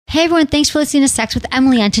Hey everyone, thanks for listening to Sex with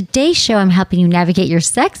Emily. On today's show, I'm helping you navigate your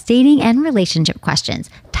sex, dating, and relationship questions.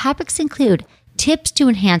 Topics include tips to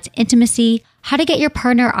enhance intimacy, how to get your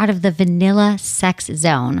partner out of the vanilla sex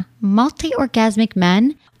zone, multi-orgasmic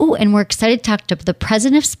men. Oh, and we're excited to talk to the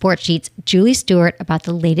president of Sport Sheets, Julie Stewart, about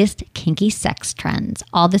the latest kinky sex trends.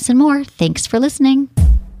 All this and more. Thanks for listening.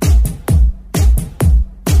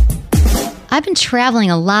 I've been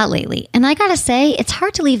traveling a lot lately, and I gotta say, it's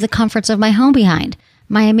hard to leave the comforts of my home behind.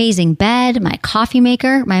 My amazing bed, my coffee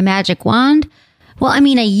maker, my magic wand. Well, I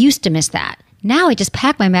used to miss that. Now I just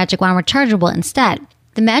pack my magic wand rechargeable instead.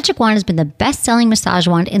 The magic wand has been the best-selling massage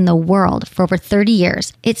wand in the world for over 30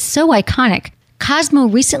 years. It's so iconic. Cosmo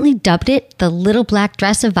recently dubbed it the little black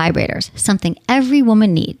dress of vibrators, something every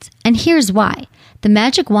woman needs. And here's why. The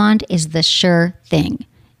magic wand is the sure thing.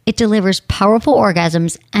 It delivers powerful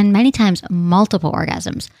orgasms and many times multiple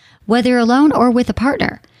orgasms, whether you're alone or with a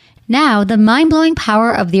partner. Now, the mind-blowing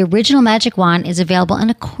power of the original Magic Wand is available in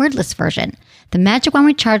a cordless version. The Magic Wand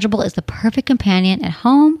Rechargeable is the perfect companion at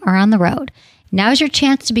home or on the road. Now is your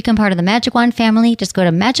chance to become part of the Magic Wand family. Just go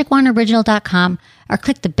to magicwandoriginal.com or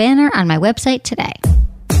click the banner on my website today.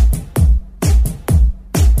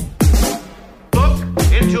 Look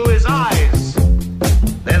into his eyes.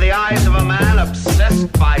 They're the eyes of a man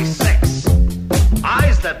obsessed by sex.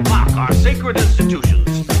 Eyes that mock our sacred institutions.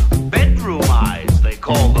 Bedroom eyes, they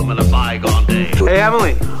call them in a bygone day. Hey,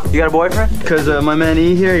 Emily, you got a boyfriend? Because my man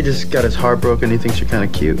E here, he just got his heart broken. He thinks you're kind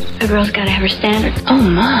of cute. A girl's got to have her standards. Oh,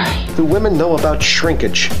 my. Do women know about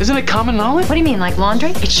shrinkage? Isn't it common knowledge? What do you mean, like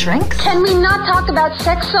laundry? It shrinks? Can we not talk about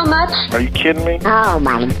sex so much? Are you kidding me? Oh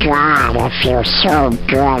my God, it feels so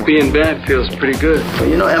good. Being bad feels pretty good. But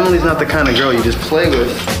you know, Emily's not the kind of girl you just play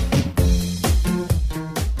with.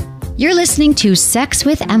 You're listening to Sex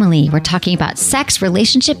with Emily. We're talking about sex,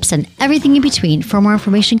 relationships, and everything in between. For more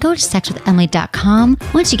information, go to sexwithemily.com.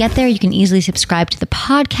 Once you get there, you can easily subscribe to the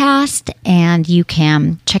podcast and you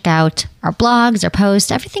can check out our blogs, our posts.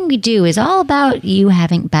 Everything we do is all about you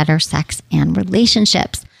having better sex and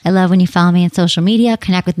relationships. I love when you follow me on social media.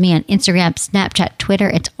 Connect with me on Instagram, Snapchat, Twitter.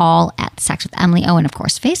 It's all at Sex with Emily. Oh, and of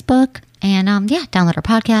course, Facebook. And download our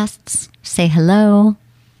podcasts. Say hello.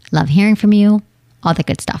 Love hearing from you. All the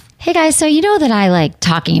good stuff. Hey guys, so you know that I like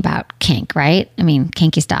talking about kink, right?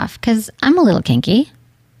 Kinky stuff, because I'm a little kinky.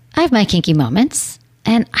 I have my kinky moments.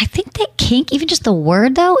 And I think that kink, even just the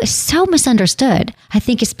word though, is so misunderstood. I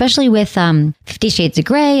think especially with 50 Shades of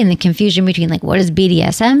Grey and the confusion between like, what does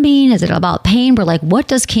BDSM mean? Is it about pain? We're like, what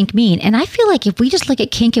does kink mean? And I feel like if we just look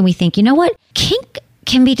at kink and we think, you know what? Kink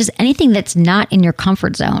can be just anything that's not in your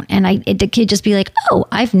comfort zone. And it could just be like, oh,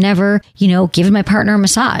 I've never, given my partner a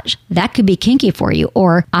massage. That could be kinky for you.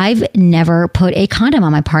 Or I've never put a condom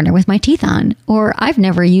on my partner with my teeth on. Or I've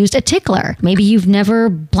never used a tickler. Maybe you've never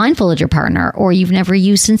blindfolded your partner, or you've never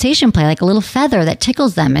used sensation play, like a little feather that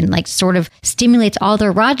tickles them and like sort of stimulates all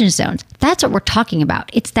their erogenous zones. That's what we're talking about.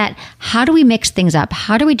 It's that, how do we mix things up?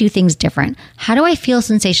 How do we do things different? How do I feel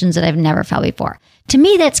sensations that I've never felt before? To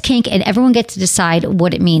me, that's kink, and everyone gets to decide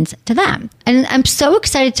what it means to them. And I'm so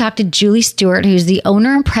excited to talk to Julie Stewart, who's the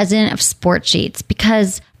owner and president of Sport Sheets,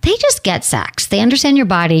 because they just get sex. They understand your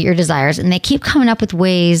body, your desires, and they keep coming up with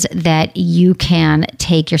ways that you can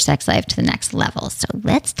take your sex life to the next level. So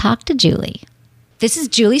let's talk to Julie. This is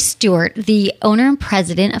Julie Stewart, the owner and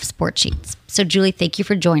president of Sport Sheets. So Julie, thank you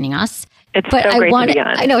for joining us. It's so great to be on.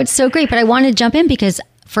 I know, it's so great, but I wanted to jump in because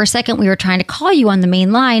for a second, we were trying to call you on the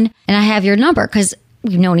main line, and I have your number because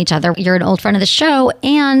we've known each other. You're an old friend of the show,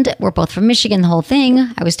 and we're both from Michigan, the whole thing.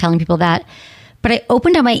 I was telling people that. But I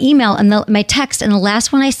opened up my email and my text, and the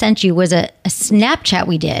last one I sent you was a Snapchat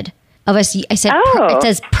we did of us. I said, It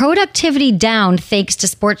says, productivity down thanks to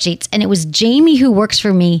Sport Sheets. And it was Jamie, who works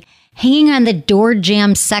for me, hanging on the door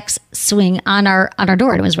jam sex swing on our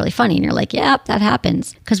door. And it was really funny. And you're like, yep, that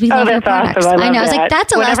happens. Because we love your products. Awesome. I know. I was like,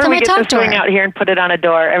 that's the last time I talked to her. Whenever we get the swing out here and put it on a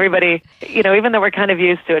door, everybody, even though we're kind of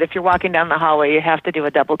used to it, if you're walking down the hallway, you have to do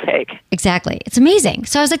a double take. Exactly. It's amazing.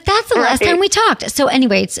 So I was like, that's the last time we talked. So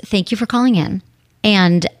anyways, thank you for calling in.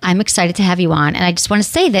 And I'm excited to have you on. And I just want to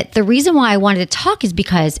say that the reason why I wanted to talk is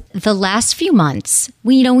because the last few months,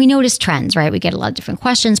 we notice trends, right? We get a lot of different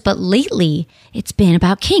questions, but lately it's been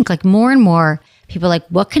about kink. Like more and more people are like,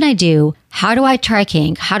 what can I do? How do I try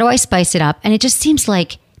kink? How do I spice it up? And it just seems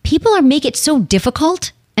like people make it so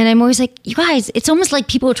difficult. And I'm always like, you guys, it's almost like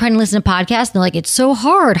people are trying to listen to podcasts and they're like, it's so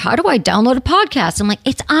hard. How do I download a podcast? I'm like,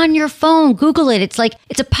 it's on your phone. Google it. It's like,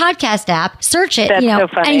 it's a podcast app. Search it, That's so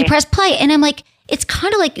funny. and you press play. And I'm like, it's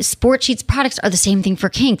kind of like Sport Sheets products are the same thing for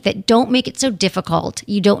kink, that don't make it so difficult.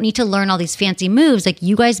 You don't need to learn all these fancy moves. Like,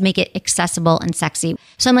 you guys make it accessible and sexy.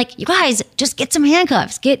 So I'm like, you guys, just get some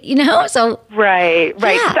handcuffs. So. Right.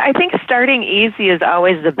 Yeah. So I think starting easy is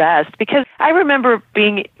always the best, because I remember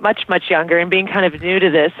being much, much younger and being kind of new to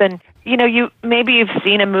this. And, you've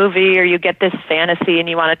seen a movie or you get this fantasy and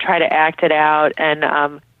you want to try to act it out. And,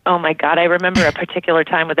 oh my God, I remember a particular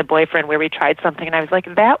time with a boyfriend where we tried something and I was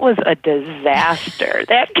like, that was a disaster.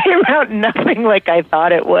 That came out nothing like I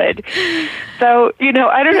thought it would. So,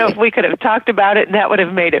 I don't know if we could have talked about it and that would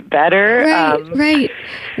have made it better. Right.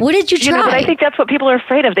 What did you try? But I think that's what people are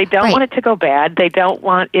afraid of. They don't want it to go bad. They don't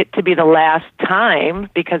want it to be the last time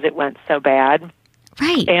because it went so bad.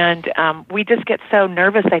 Right. And we just get so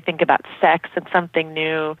nervous, I think, about sex and something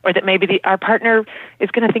new, or that maybe our partner is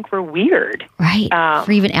going to think we're weird. Right.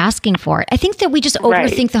 For even asking for it. I think that we just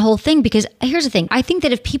overthink the whole thing, because here's the thing. I think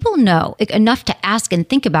that if people know enough to ask and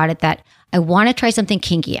think about it, that I want to try something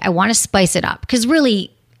kinky, I want to spice it up, because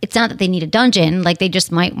really, it's not that they need a dungeon. Like, they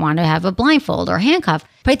just might want to have a blindfold or a handcuff.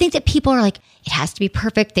 But I think that people are like, it has to be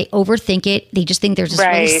perfect. They overthink it. They just think there's this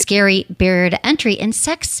really scary barrier to entry. And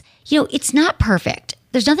sex, it's not perfect.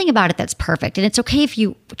 There's nothing about it that's perfect. And it's okay if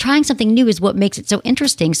trying something new is what makes it so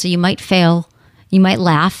interesting. So you might fail, you might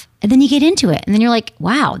laugh, and then you get into it. And then you're like,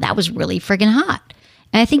 wow, that was really friggin' hot.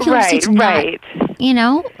 And I think it's not,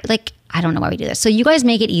 I don't know why we do this. So you guys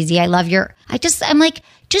make it easy. I love I'm like,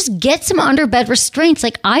 just get some underbed restraints.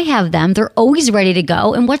 Like, I have them. They're always ready to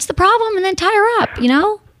go. And what's the problem? And then tie her up,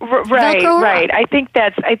 Right. I think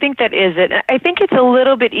that is it. I think it's a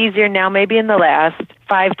little bit easier now, maybe in the last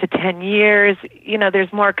 5 to 10 years.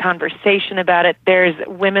 There's more conversation about it. There's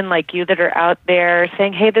women like you that are out there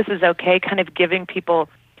saying, hey, this is okay, kind of giving people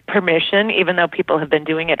permission, even though people have been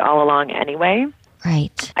doing it all along anyway.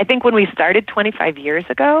 Right. I think when we started 25 years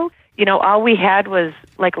ago, all we had was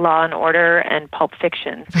like Law and Order and Pulp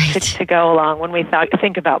Fiction to go along when we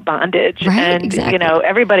think about bondage. Right, and, exactly.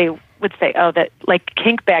 Everybody would say, oh, that like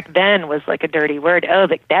kink back then was like a dirty word. Oh,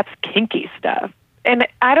 that's kinky stuff. And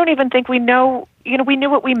I don't even think we know, we knew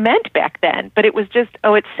what we meant back then, but it was just,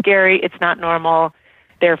 oh, it's scary. It's not normal.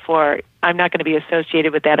 Therefore, I'm not going to be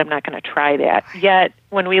associated with that. I'm not going to try that. Yet,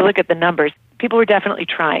 when we look at the numbers, people were definitely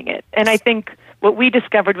trying it. And I think what we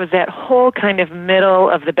discovered was that whole kind of middle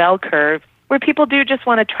of the bell curve where people do just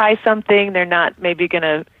want to try something. They're not maybe going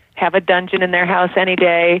to have a dungeon in their house any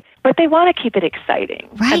day, but they want to keep it exciting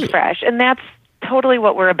and fresh. And that's totally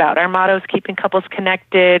what we're about. Our motto is keeping couples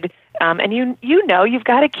connected. And you've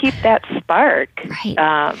got to keep that spark in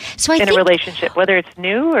a relationship, whether it's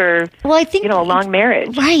new or a long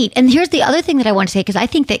marriage. Right. And here's the other thing that I want to say, because I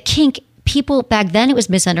think that kink, people back then, it was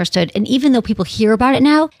misunderstood. And even though people hear about it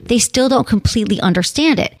now, they still don't completely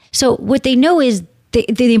understand it. So what they know is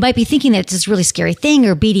they might be thinking that it's this really scary thing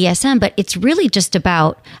or BDSM, but it's really just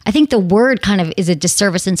about, I think the word kind of is a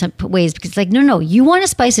disservice in some ways, because it's like, no, you want to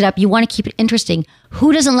spice it up. You want to keep it interesting.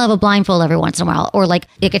 Who doesn't love a blindfold every once in a while? Or like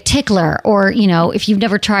a tickler, or, if you've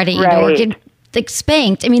never tried it, or get like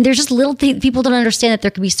spanked. I mean, there's just little things. People don't understand that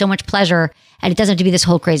there can be so much pleasure and it doesn't have to be this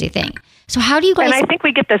whole crazy thing. So how do you guys... And I think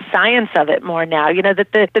we get the science of it more now,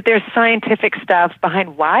 that there's scientific stuff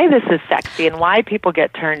behind why this is sexy and why people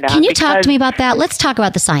get turned on. Can you talk to me about that? Let's talk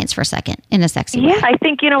about the science for a second in a sexy way. Yeah, I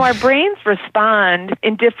think, our brains respond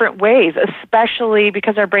in different ways, especially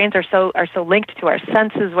because our brains are so linked to our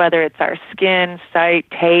senses, whether it's our skin, sight,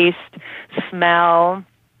 taste, smell,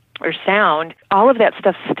 or sound. All of that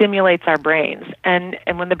stuff stimulates our brains. And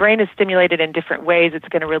when the brain is stimulated in different ways, it's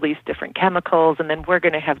going to release different chemicals, and then we're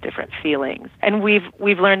going to have different feelings. And we've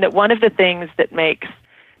learned that one of the things that makes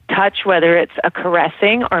touch, whether it's a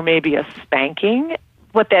caressing or maybe a spanking,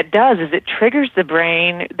 what that does is it triggers the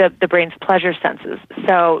brain, the brain's pleasure senses.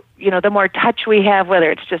 So, the more touch we have,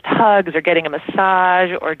 whether it's just hugs or getting a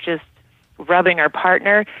massage or just rubbing our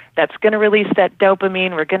partner, that's going to release that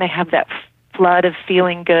dopamine. We're going to have that flood of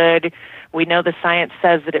feeling good. We know the science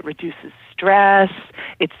says that it reduces stress.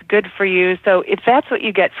 It's good for you. So if that's what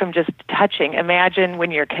you get from just touching, imagine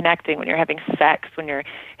when you're connecting, when you're having sex, when you're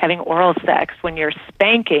having oral sex, when you're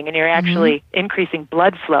spanking and you're actually increasing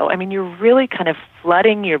blood flow. I mean, you're really kind of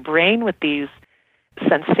flooding your brain with these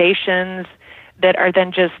sensations that are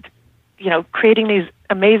then just, creating these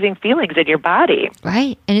amazing feelings in your body.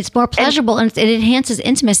 Right. And it's more pleasurable and it enhances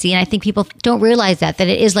intimacy. And I think people don't realize that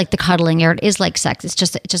it is like the cuddling or it is like sex. It's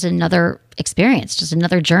just another experience, just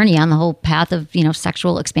another journey on the whole path of,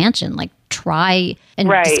 sexual expansion. Like try and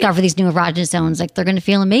discover these new erogenous zones. Like they're going to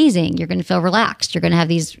feel amazing. You're going to feel relaxed. You're going to have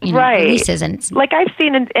these releases. And it's, like I've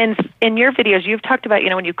seen in your videos, you've talked about,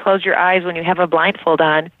 when you close your eyes, when you have a blindfold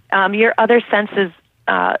on, your other senses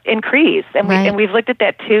increase. And we've looked at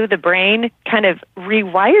that too. The brain kind of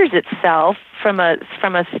rewires itself from a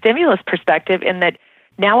stimulus perspective, in that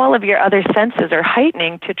now all of your other senses are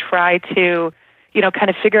heightening to try to, kind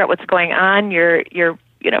of figure out what's going on. You're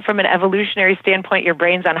from an evolutionary standpoint, your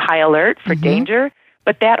brain's on high alert for danger,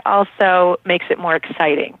 but that also makes it more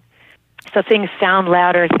exciting. So things sound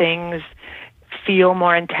louder, things feel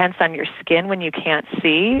more intense on your skin when you can't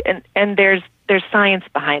see, and there's science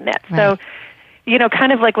behind that. Right. So,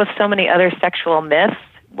 kind of like with so many other sexual myths,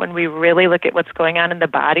 when we really look at what's going on in the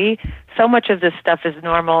body, so much of this stuff is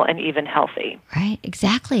normal and even healthy. Right,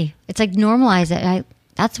 exactly. It's like normalize it.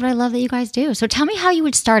 That's what I love that you guys do. So tell me how you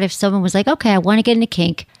would start if someone was like, okay, I want to get into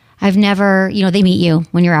kink. I've never, they meet you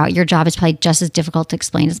when you're out. Your job is probably just as difficult to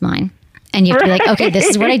explain as mine. And you have to be like, okay, this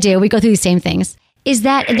is what I do. We go through the same things. Is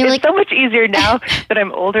that, and they're it's like, so much easier now that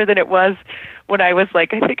I'm older than it was when I was I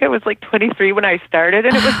think I was 23 when I started,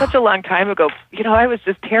 and it was such a long time ago. I was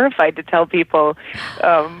just terrified to tell people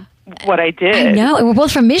what I did. I know, and we're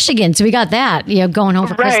both from Michigan, so we got that, going home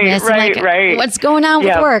for Christmas. Right. What's going on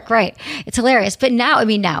with work? Right. It's hilarious. But now,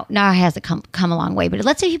 now it has to come a long way. But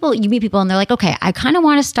let's say you meet people and they're like, okay, I kind of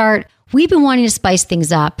want to start, we've been wanting to spice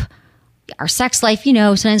things up. Our sex life,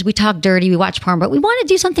 sometimes we talk dirty, we watch porn, but we want to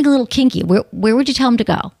do something a little kinky. Where would you tell them to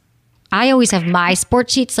go? I always have my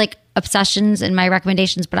sports sheets, like obsessions and my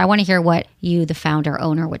recommendations, but I want to hear what you, the founder,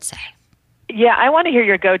 owner, would say. Yeah, I want to hear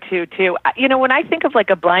your go-to, too. When I think of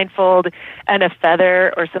a blindfold and a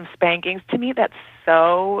feather or some spankings, to me that's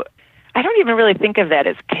so... I don't even really think of that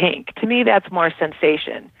as kink. To me, that's more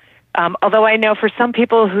sensation. Although I know for some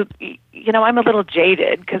people who, I'm a little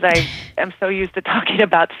jaded because I am so used to talking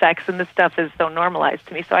about sex and this stuff is so normalized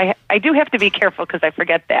to me. So I do have to be careful because I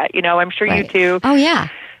forget that. I'm sure you too. Oh, yeah.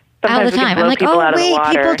 Sometimes all the time. I'm like,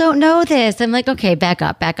 wait, people don't know this. I'm like, okay, back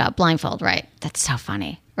up, blindfold. Right. That's so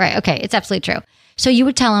funny. Right. Okay. It's absolutely true. So you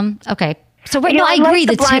would tell them, okay. So right, I agree.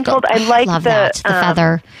 The blindfold. I like love that. The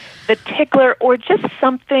feather. The tickler, or just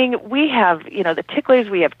something. We have, the ticklers,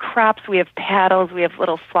 we have crops, we have paddles, we have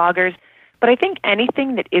little floggers. But I think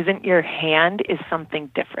anything that isn't your hand is something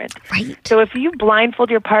different. Right. So if you blindfold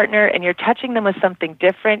your partner and you're touching them with something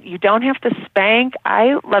different, you don't have to spank.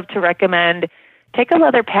 I love to recommend take a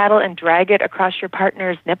leather paddle and drag it across your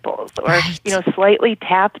partner's nipples, or slightly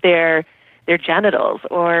tap their genitals,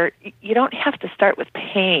 or you don't have to start with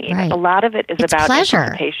pain. Right. A lot of it is it's about pleasure.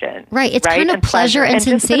 anticipation. Right. It's kind of pleasure and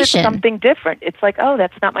sensation. Just that it's something different. It's like, oh,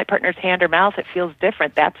 that's not my partner's hand or mouth. It feels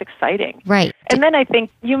different. That's exciting. Right. And then I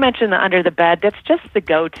think you mentioned the under the bed. That's just the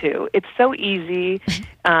go-to. It's so easy.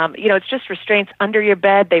 It's just restraints under your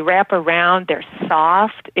bed. They wrap around. They're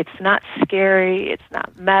soft. It's not scary. It's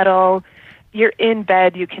not metal. You're in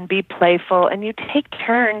bed. You can be playful, and you take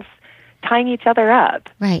turns tying each other up.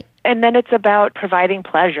 Right. And then it's about providing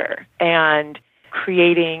pleasure and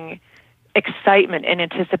creating excitement and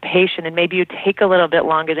anticipation. And maybe you take a little bit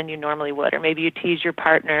longer than you normally would, or maybe you tease your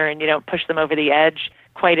partner and you don't push them over the edge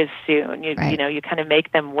quite as soon. You kind of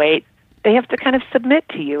make them wait. They have to kind of submit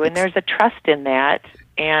to you, and there's a trust in that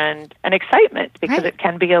and an excitement because it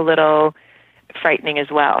can be a little frightening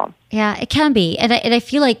as well. Yeah, it can be. And I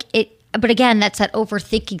feel like it, but again, that's that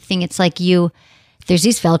overthinking thing. It's like there's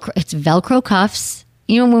these Velcro cuffs.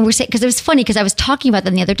 When we're saying, because it was funny because I was talking about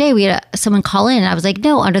them the other day. We had someone call in and I was like,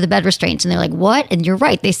 no, under the bed restraints. And they're like, what? And you're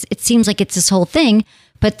right. It seems like it's this whole thing,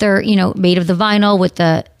 but they're, made of the vinyl with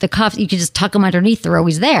the cuffs. You can just tuck them underneath. They're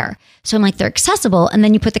always there. So I'm like, they're accessible. And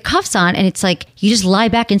then you put the cuffs on and it's like, you just lie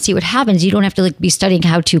back and see what happens. You don't have to be studying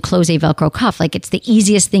how to close a Velcro cuff. Like it's the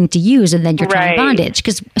easiest thing to use. And then you're trying bondage.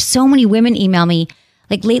 Because so many women email me,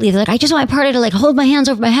 lately, they're like, I just want my partner to hold my hands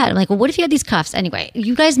over my head. I'm like, well, what if you had these cuffs? Anyway,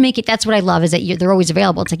 you guys make it. That's what I love is that they're always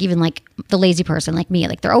available. It's like even the lazy person like me,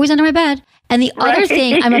 they're always under my bed. And the other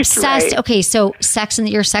thing, I'm obsessed. Okay, so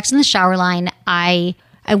your sex in the shower line.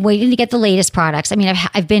 I'm waiting to get the latest products. I mean,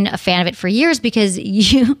 I've been a fan of it for years because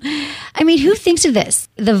who thinks of this?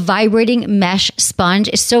 The vibrating mesh sponge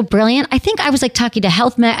is so brilliant. I think I was talking to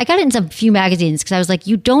Health Mag. I got it in a few magazines because I was like,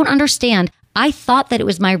 you don't understand. I thought that it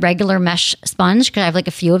was my regular mesh sponge because I have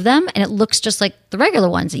a few of them and it looks just like the regular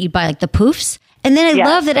ones that you buy, the poofs. And then I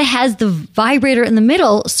love that it has the vibrator in the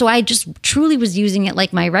middle. So I just truly was using it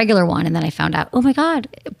like my regular one. And then I found out, oh my God,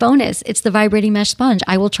 bonus. It's the vibrating mesh sponge.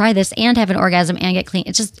 I will try this and have an orgasm and get clean.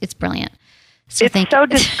 It's brilliant. So it's so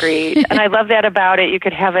discreet. And I love that about it. You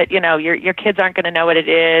could have it, your kids aren't going to know what it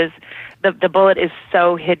is. The bullet is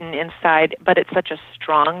so hidden inside, but it's such a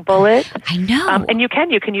strong bullet. I know. And you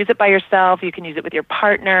can use it by yourself. You can use it with your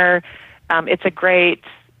partner. It's a great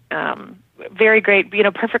very great,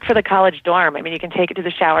 perfect for the college dorm. I mean, you can take it to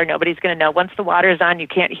the shower. Nobody's going to know. Once the water is on, you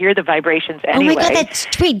can't hear the vibrations anyway. Oh my God,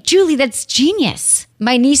 wait, Julie, that's genius.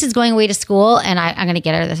 My niece is going away to school, and I'm going to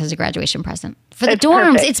get her this as a graduation present. For the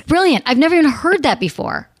dorms, perfect. It's brilliant. I've never even heard that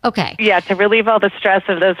before. Okay. Yeah, to relieve all the stress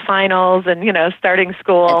of those finals and, starting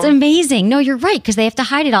school. It's amazing. No, you're right, because they have to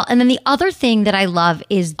hide it all. And then the other thing that I love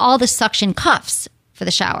is all the suction cuffs for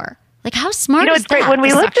the shower. Like, how smart is it's great. that? When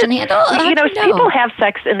we looked at, handle? People have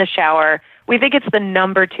sex in the shower. We think it's the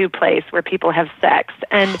number 2 place where people have sex.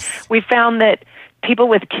 And we found that people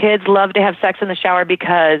with kids love to have sex in the shower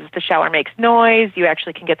because the shower makes noise. You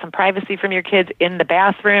actually can get some privacy from your kids in the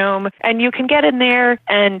bathroom. And you can get in there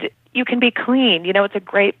and you can be clean. It's a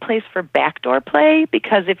great place for backdoor play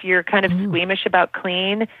because if you're kind of squeamish about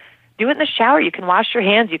clean, do it in the shower. You can wash your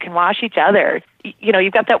hands. You can wash each other.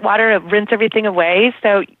 You've got that water to rinse everything away,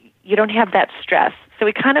 so you don't have that stress. So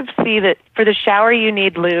we kind of see that for the shower, you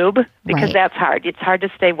need lube because that's hard. It's hard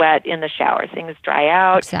to stay wet in the shower. Things dry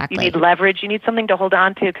out. Exactly. You need leverage. You need something to hold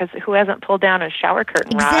on to because who hasn't pulled down a shower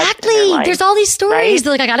curtain rod? Exactly. There's all these stories. Right?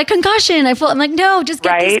 They're like, I got a concussion. I'm like, no, just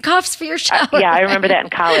get these cuffs for your shower. Yeah, I remember that in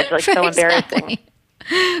college. So embarrassing.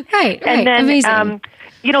 Right. And then, amazing.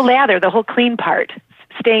 lather, the whole clean part.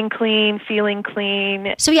 Staying clean, feeling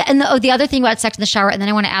clean. So yeah, and the other thing about sex in the shower, and then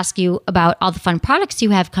I want to ask you about all the fun products you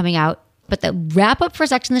have coming out. But the wrap up for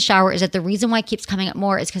sex in the shower is that the reason why it keeps coming up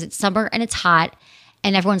more is because it's summer and it's hot,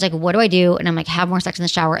 and everyone's like, "What do I do?" And I'm like, "Have more sex in the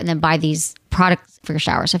shower, and then buy these products for your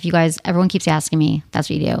shower." So if you guys, everyone keeps asking me, that's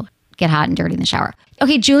what you do: get hot and dirty in the shower.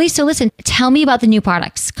 Okay, Julie. So listen, tell me about the new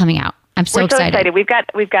products coming out. I'm so excited. We've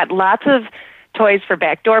got lots of toys for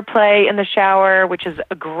backdoor play in the shower, which is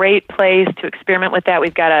a great place to experiment with that.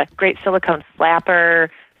 We've got a great silicone slapper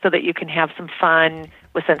so that you can have some fun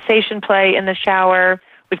with sensation play in the shower.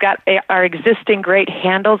 We've got our existing great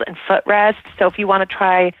handles and footrests. So if you want to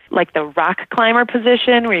try like the rock climber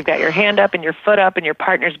position where you've got your hand up and your foot up and your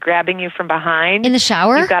partner's grabbing you from behind. In the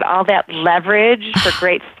shower? You've got all that leverage for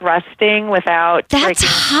great thrusting without breaking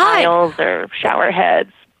tiles or shower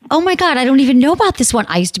heads. Oh my God, I don't even know about this one.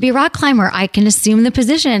 I used to be a rock climber. I can assume the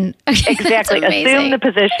position. Okay, exactly. Assume the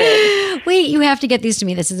position. Wait, you have to get these to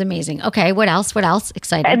me. This is amazing. Okay, what else?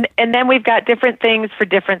 Exciting. And then we've got different things for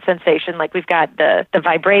different sensation. Like we've got the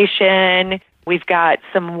vibration. We've got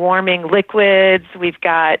some warming liquids. We've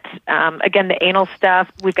got, again, the anal stuff.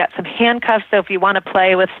 We've got some handcuffs. So if you want to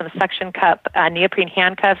play with some suction cup neoprene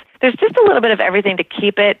handcuffs, there's just a little bit of everything to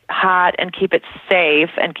keep it hot and keep it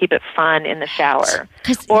safe and keep it fun in the shower.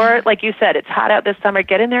 Or, like you said, it's hot out this summer.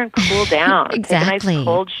 Get in there and cool down. Exactly. Take a nice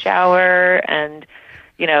cold shower and,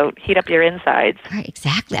 heat up your insides. Right,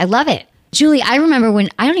 exactly. I love it. Julie, I remember when,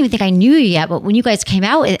 I don't even think I knew you yet, but when you guys came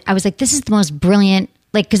out, I was like, this is the most brilliant.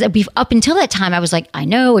 Like, because up until that time, I was like, I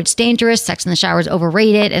know it's dangerous. Sex in the shower is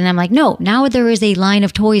overrated. And I'm like, no, now there is a line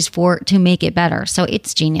of toys to make it better. So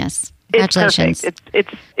it's genius. Congratulations. It's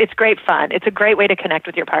perfect. It's great fun. It's a great way to connect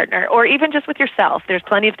with your partner or even just with yourself. There's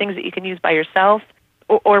plenty of things that you can use by yourself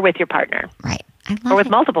or with your partner. Right. I love or with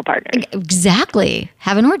multiple partners. Exactly.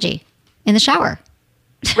 Have an orgy in the shower.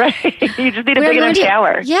 Right. You just need a big enough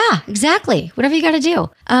shower. Yeah, exactly. Whatever you got to do.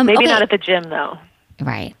 Maybe not at the gym, though.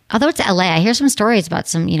 Right. Although it's LA, I hear some stories about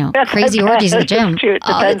some, crazy orgies in the gym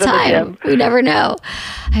all the time. We never know.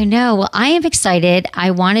 I know. Well, I am excited. I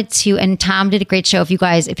wanted to, and Tom did a great show. If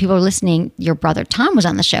people are listening, your brother Tom was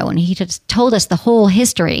on the show and he just told us the whole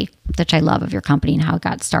history, which I love, of your company and how it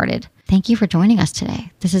got started. Thank you for joining us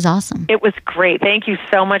today. This is awesome. It was great. Thank you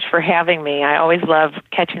so much for having me. I always love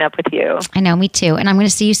catching up with you. I know, me too. And I'm going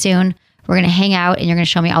to see you soon. We're going to hang out and you're going to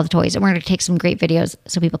show me all the toys and we're going to take some great videos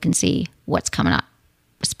so people can see what's coming up.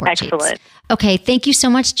 Excellent. Sheets. Okay, thank you so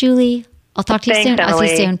much, Julie. I'll talk to you soon. Emily. I'll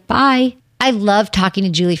see you soon. Bye. I love talking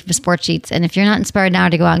to Julie from Sport Sheets. And if you're not inspired now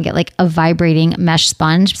to go out and get like a vibrating mesh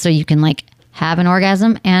sponge so you can like have an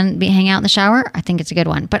orgasm and hang out in the shower, I think it's a good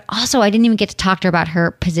one. But also, I didn't even get to talk to her about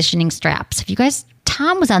her positioning straps. If you guys,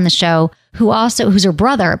 Tom was on the show, who's her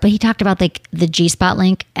brother, but he talked about like the G-spot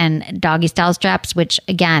link and doggy style straps, which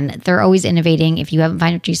again, they're always innovating. If you haven't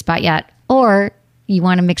found a G-spot yet, or you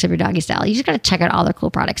want to mix up your doggy style, you just got to check out all their cool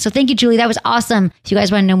products. So thank you, Julie. That was awesome. If you guys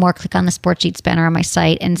want to know more, click on the Sport Sheets banner on my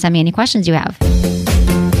site and send me any questions you have.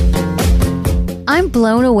 I'm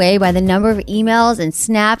blown away by the number of emails and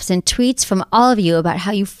snaps and tweets from all of you about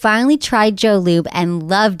how you finally tried Joe Lube and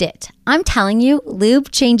loved it. I'm telling you,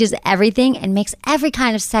 lube changes everything and makes every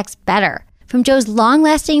kind of sex better. From Joe's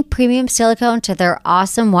long-lasting premium silicone to their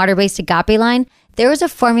awesome water-based agape line, there is a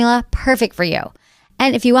formula perfect for you.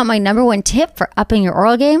 And if you want my number one tip for upping your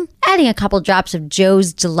oral game, adding a couple drops of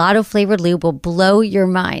Joe's gelato flavored lube will blow your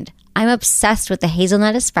mind. I'm obsessed with the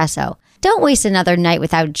hazelnut espresso. Don't waste another night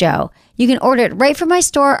without Joe. You can order it right from my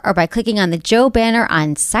store or by clicking on the Joe banner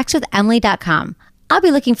on sexwithemily.com. I'll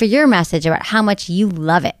be looking for your message about how much you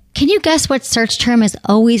love it. Can you guess what search term is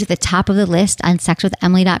always at the top of the list on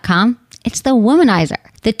sexwithemily.com? It's the womanizer,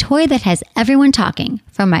 the toy that has everyone talking,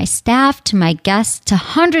 from my staff to my guests to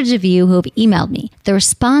hundreds of you who have emailed me. The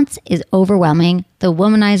response is overwhelming. The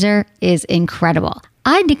womanizer is incredible.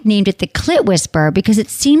 I nicknamed it the Clit Whisperer because it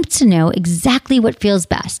seems to know exactly what feels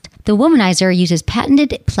best. The womanizer uses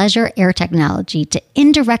patented pleasure air technology to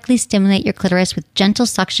indirectly stimulate your clitoris with gentle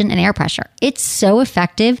suction and air pressure. It's so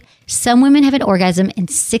effective, some women have an orgasm in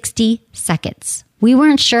 60 seconds. We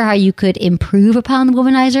weren't sure how you could improve upon the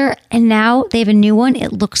womanizer, and now they have a new one.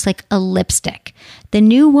 It looks like a lipstick. The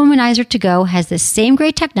new Womanizer To Go has the same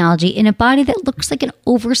great technology in a body that looks like an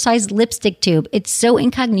oversized lipstick tube. It's so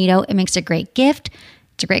incognito, it makes a great gift.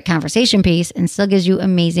 It's a great conversation piece and still gives you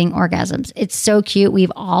amazing orgasms. It's so cute.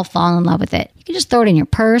 We've all fallen in love with it. You can just throw it in your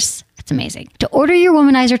purse. It's amazing. To order your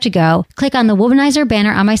Womanizer To Go, click on the Womanizer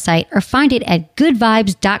banner on my site or find it at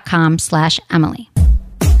goodvibes.com/Emily.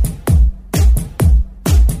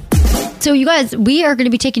 So you guys, we are going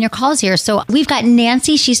to be taking your calls here. So we've got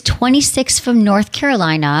Nancy. She's 26 from North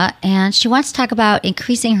Carolina, and she wants to talk about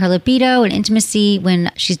increasing her libido and intimacy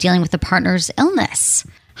when she's dealing with a partner's illness.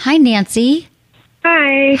 Hi, Nancy.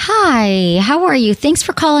 Hi. Hi. How are you? Thanks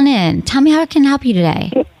for calling in. Tell me how I can help you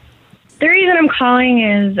today. The reason I'm calling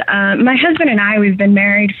is my husband and I, we've been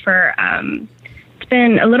married for, it's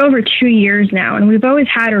been a little over 2 years now, and we've always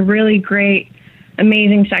had a really great,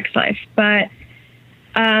 amazing sex life. But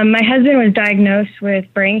my husband was diagnosed with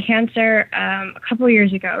brain cancer a couple of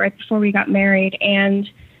years ago, right before we got married. And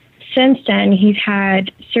since then, he's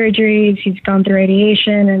had surgeries, he's gone through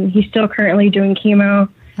radiation, and he's still currently doing chemo.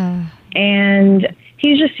 And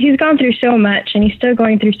he's gone through so much, and he's still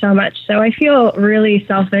going through so much. So I feel really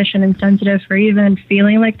selfish and insensitive for even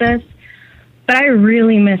feeling like this. But I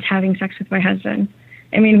really miss having sex with my husband.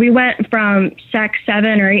 I mean, we went from sex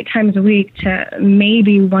 7 or 8 times a week to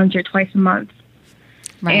maybe once or twice a month.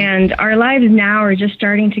 Right. And our lives now are just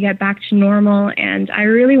starting to get back to normal. And I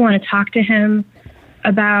really want to talk to him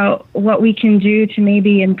about what we can do to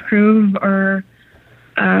maybe improve or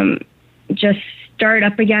just start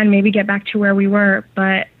up again, maybe get back to where we were.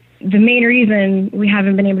 But the main reason we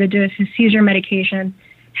haven't been able to do it is his seizure medication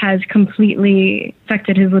has completely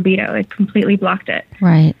affected his libido. It completely blocked it.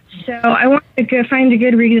 Right. So I want to find a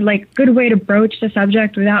good reason, like good way to broach the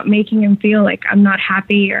subject without making him feel like I'm not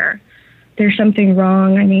happy or there's something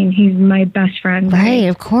wrong. I mean, he's my best friend. Right,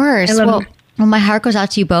 of course. I love him. Well, my heart goes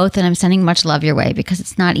out to you both, and I'm sending much love your way because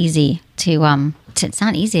it's not easy it's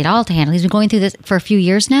not easy at all to handle. He's been going through this for a few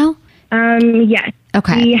years now? Yes.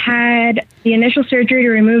 Okay. He had the initial surgery to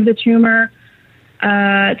remove the tumor.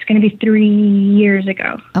 It's going to be 3 years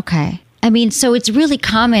ago. Okay. I mean, so it's really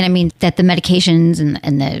common, that the medications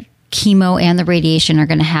and the chemo and the radiation are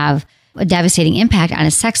going to have a devastating impact on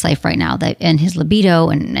his sex life right now and his libido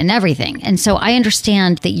and everything. And so I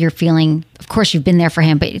understand that you're feeling, of course, you've been there for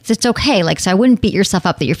him, but it's okay. So I wouldn't beat yourself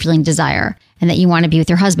up that you're feeling desire and that you want to be with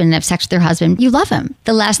your husband and have sex with your husband. You love him.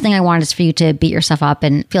 The last thing I want is for you to beat yourself up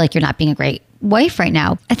and feel like you're not being a great wife right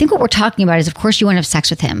now. I think what we're talking about is, of course, you want to have sex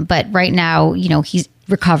with him, but right now, he's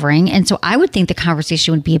recovering. And so I would think the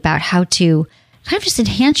conversation would be about how to kind of just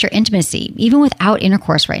enhance your intimacy, even without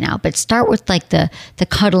intercourse right now. But start with the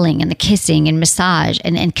cuddling and the kissing and massage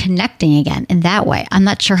and connecting again in that way. I'm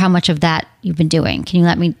not sure how much of that you've been doing.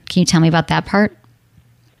 Can you tell me about that part?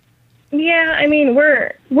 Yeah, I mean,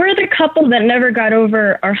 we're the couple that never got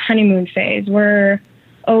over our honeymoon phase. We're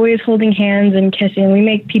always holding hands and kissing. We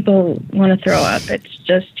make people want to throw up. It's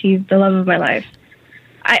just, he's the love of my life.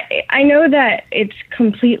 I know that it's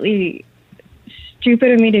completely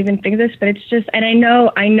stupid of me to even think this, but it's just, and I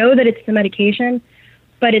know that it's the medication,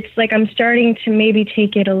 but it's like I'm starting to maybe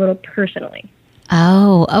take it a little personally.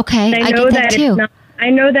 Oh, okay. I get that too. I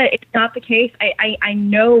know that it's not the case. I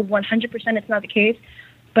know 100% it's not the case,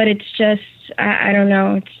 but it's just, I don't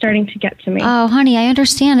know. It's starting to get to me. Oh, honey, I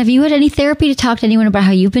understand. Have you had any therapy to talk to anyone about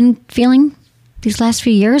how you've been feeling these last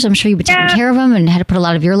few years? I'm sure you've been taking care of them and had to put a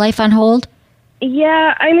lot of your life on hold.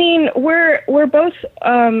 Yeah, I mean, we're both,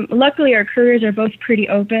 luckily our careers are both pretty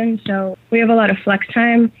open, so we have a lot of flex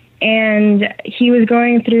time. And he was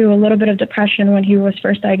going through a little bit of depression when he was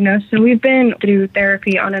first diagnosed. So we've been through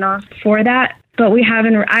therapy on and off for that. But I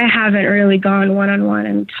haven't really gone one-on-one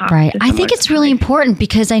and talked to someone. I think it's really important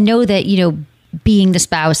because I know that, being the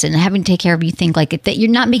spouse and having to take care of you think like that you're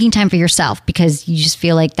not making time for yourself because you just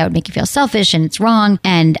feel like that would make you feel selfish and it's wrong.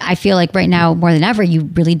 And I feel like right now more than ever, you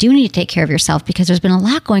really do need to take care of yourself because there's been a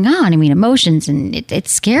lot going on. I mean, emotions, and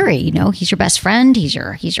it's scary. You know, he's your best friend. He's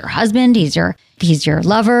your husband. He's your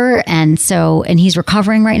lover. And he's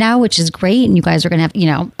recovering right now, which is great. And you guys are going to have, you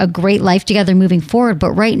know, a great life together moving forward.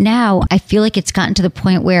 But right now, I feel like it's gotten to the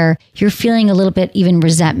point where you're feeling a little bit even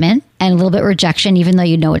resentment and a little bit rejection, even though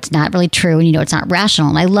you know it's not really true and you know it's not rational.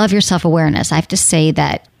 And I love your self-awareness. I have to say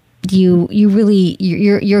that you're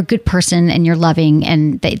a good person and you're loving,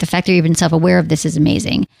 and the fact that you're even self-aware of this is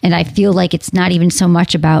amazing. And I feel like it's not even so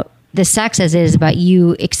much about the sex as it is about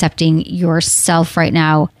you accepting yourself right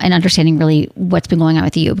now and understanding really what's been going on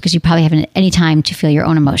with you, because you probably haven't any time to feel your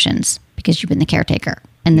own emotions because you've been the caretaker.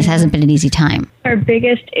 And this hasn't been an easy time. Our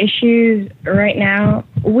biggest issues right now,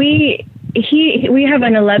 we have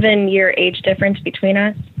an 11-year age difference between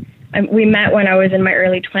us. We met when I was in my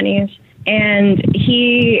early 20s, and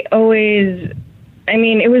he always, I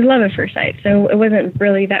mean, it was love at first sight, so it wasn't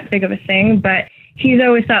really that big of a thing, but he's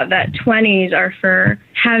always thought that 20s are for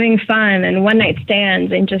having fun and one-night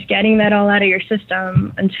stands and just getting that all out of your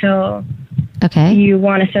system until you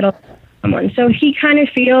want to settle with someone. So he kind of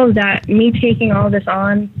feels that me taking all this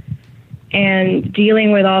on and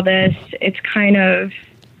dealing with all this, it's kind of,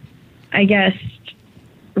 I guess,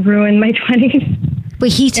 ruined my 20s. But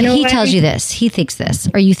he tells you this. He thinks this.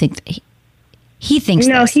 Or you think he thinks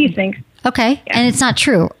this. No, he thinks. Okay. Yeah. And it's not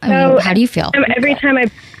true. I mean, how do you feel? Every time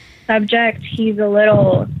I subject, he's a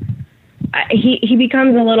little, he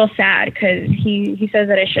becomes a little sad because he says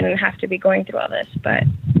that I shouldn't have to be going through all this. But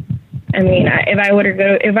I mean, if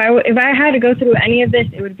I had to go through any of this,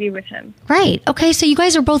 it would be with him. Right. Okay. So you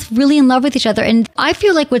guys are both really in love with each other. And I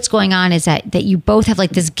feel like what's going on is that you both have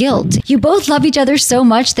like this guilt. You both love each other so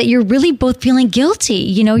much that you're really both feeling guilty.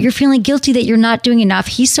 You know, you're feeling guilty that you're not doing enough.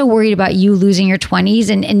 He's so worried about you losing your 20s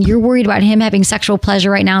and you're worried about him having sexual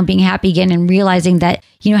pleasure right now and being happy again and realizing that,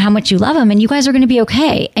 you know, how much you love him, and you guys are going to be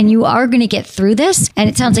okay. And you are going to get through this. And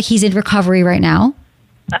it sounds like he's in recovery right now.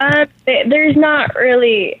 There's not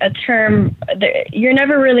really a term. You're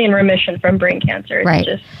never really in remission from brain cancer. It's right.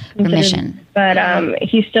 Just remission. But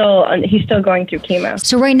he's still going through chemo.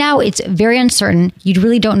 So right now it's very uncertain. You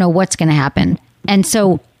really don't know what's going to happen. And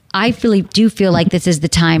so I really do feel like this is the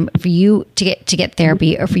time for you to get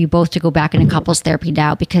therapy, or for you both to go back into couples therapy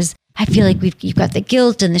now, because I feel like you've got the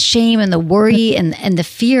guilt and the shame and the worry and the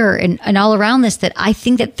fear and all around this, that I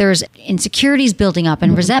think that there's insecurities building up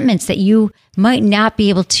and resentments that you might not be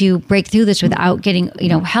able to break through this without getting, you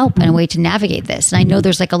know, help and a way to navigate this. And I know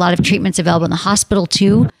there's like a lot of treatments available in the hospital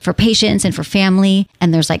too, for patients and for family.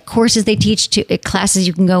 And there's like courses they teach classes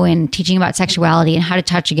you can go in teaching about sexuality and how to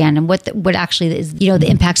touch again and what actually is, you know, the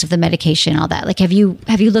impacts of the medication, all that. Like, have you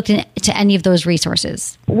looked into any of those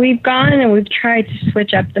resources? We've gone and we've tried to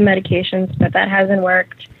switch up the medications, but that hasn't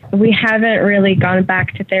worked. We haven't really gone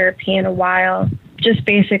back to therapy in a while, just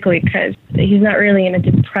basically because he's not really in a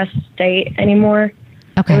depressed state anymore.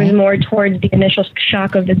 Okay. It was more towards the initial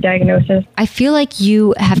shock of the diagnosis. I feel like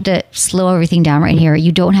you have to slow everything down right here.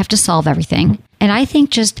 You don't have to solve everything. And I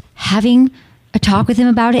think just having a talk with him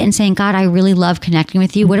about it and saying, God, I really love connecting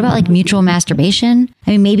with you. What about like mutual masturbation?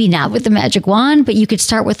 I mean, maybe not with the magic wand, but you could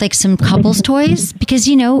start with like some couples toys, because,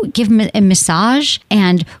 you know, give him a massage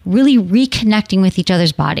and really reconnecting with each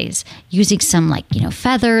other's bodies using some like, you know,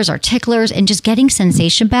 feathers or ticklers and just getting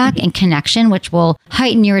sensation back and connection, which will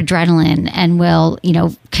heighten your adrenaline and will, you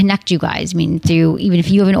know, connect you guys. I mean, through, even if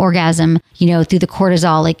you have an orgasm, you know, through the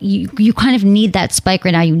cortisol, like you kind of need that spike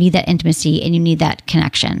right now. You need that intimacy and you need that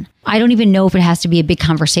connection. I don't even know if it has to be a big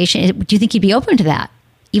conversation. Do you think you'd be open to that?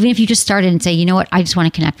 Even if you just started and say, you know what, I just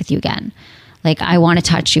want to connect with you again. Like, I want to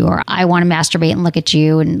touch you, or I want to masturbate and look at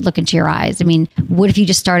you and look into your eyes. I mean, what if you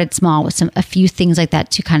just started small with a few things like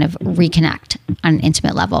that to kind of reconnect on an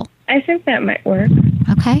intimate level? I think that might work.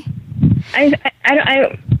 Okay.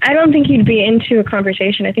 I don't think he'd be into a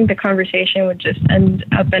conversation. I think the conversation would just end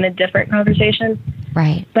up in a different conversation.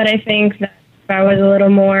 Right. But I think that if I was a little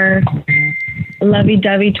more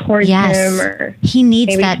lovey-dovey towards him, or he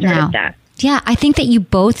needs that now. Yeah, I think that you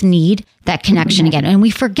both need that connection again. And we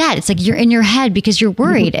forget. It's like you're in your head because you're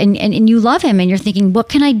worried and you love him and you're thinking, what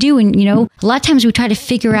can I do? And, you know, a lot of times we try to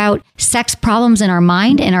figure out sex problems in our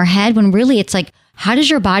mind, in our head, when really it's like, how does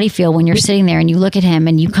your body feel when you're sitting there and you look at him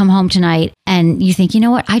and you come home tonight and you think, you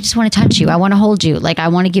know what, I just want to touch you. I want to hold you. Like, I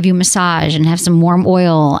want to give you a massage and have some warm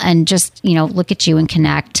oil and just, you know, look at you and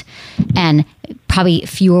connect, and probably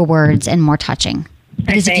fewer words and more touching.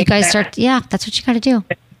 Because if you guys start, that's what you got to do.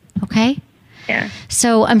 Okay. Yeah.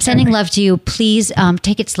 So I'm sending love to you. Please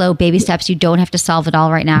take it slow, baby steps. You don't have to solve it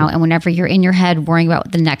all right now. And whenever you're in your head worrying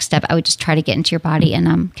about the next step, I would just try to get into your body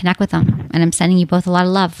and connect with them. And I'm sending you both a lot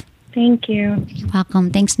of love. Thank you. You're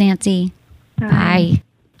welcome. Thanks, Nancy. Bye. Bye.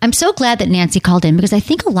 I'm so glad that Nancy called in because I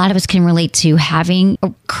think a lot of us can relate to having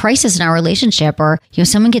a crisis in our relationship, or,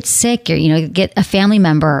 someone gets sick, or, get a family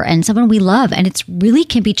member and someone we love. And it's really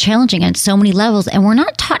can be challenging on so many levels. And we're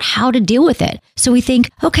not taught how to deal with it. So we think,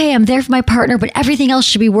 okay, I'm there for my partner, but everything else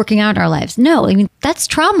should be working out in our lives. No, I mean, that's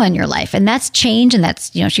trauma in your life, and that's change. And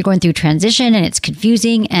that's, you're going through transition, and it's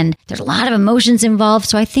confusing, and there's a lot of emotions involved.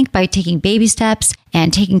 So I think by taking baby steps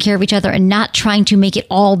and taking care of each other and not trying to make it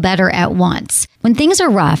all better at once. When things are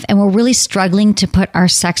rough and we're really struggling to put our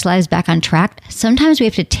sex lives back on track, sometimes we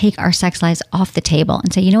have to take our sex lives off the table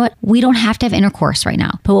and say, you know what? We don't have to have intercourse right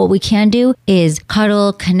now. But what we can do is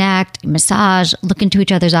cuddle, connect, massage, look into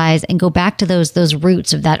each other's eyes, and go back to those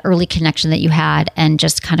roots of that early connection that you had, and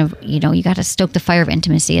just kind of, you got to stoke the fire of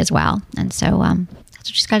intimacy as well. And so, that's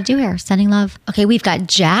what she's got to do here. Sending love. Okay, we've got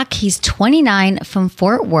Jack. He's 29 from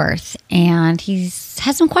Fort Worth, and he's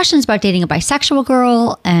has some questions about dating a bisexual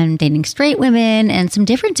girl and dating straight women and some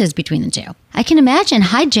differences between the two. I can imagine.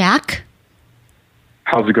 Hi, Jack.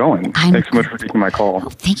 How's it going? Thanks so much for taking my call. Oh,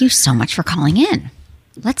 thank you so much for calling in.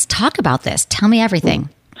 Let's talk about this. Tell me everything.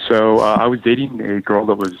 So I was dating a girl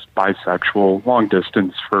that was bisexual, long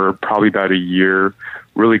distance, for probably about a year.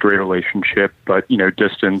 Really great relationship, but,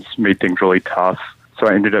 distance made things really tough. So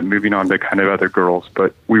I ended up moving on to kind of other girls,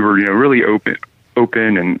 but we were, really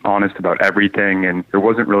open and honest about everything. And there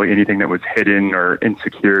wasn't really anything that was hidden, or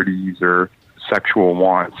insecurities or sexual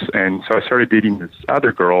wants. And so I started dating this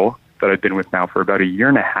other girl that I've been with now for about a year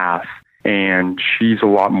and a half. And she's a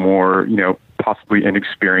lot more, possibly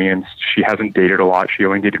inexperienced. She hasn't dated a lot. She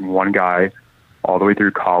only dated one guy all the way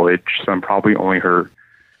through college. So I'm probably only her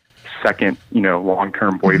second,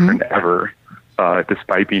 long-term boyfriend ever,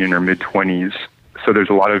 despite being in her mid-20s. So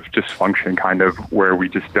there's a lot of dysfunction kind of where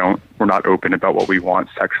we're not open about what we want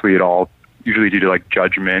sexually at all, usually due to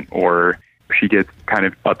judgment, or she gets kind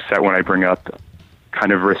of upset when I bring up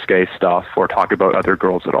kind of risque stuff or talk about other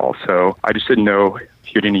girls at all. So I just didn't know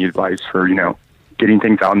if you had any advice for, getting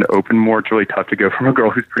things out in the open more. It's really tough to go from a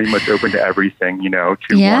girl who's pretty much open to everything, to one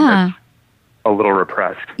that's a little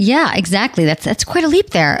repressed. Yeah, exactly. That's quite a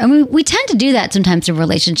leap there. I mean, we tend to do that sometimes in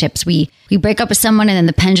relationships. We break up with someone and then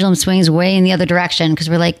the pendulum swings way in the other direction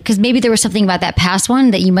because maybe there was something about that past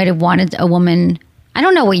one that you might have wanted a woman. I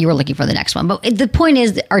don't know what you were looking for the next one, but the point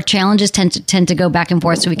is that our challenges tend to go back and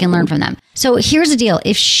forth so we can learn from them. So here's the deal.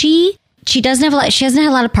 If she hasn't had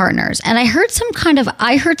a lot of partners, and I heard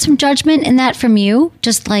some judgment in that from you,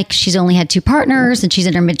 just like she's only had 2 partners and she's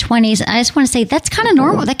in her mid-20s. And I just want to say that's kind of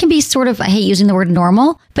normal. That can be sort of, I hate using the word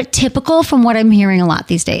normal, but typical from what I'm hearing a lot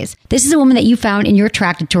these days. This is a woman that you found and you're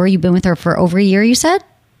attracted to her. You've been with her for over a year, you said?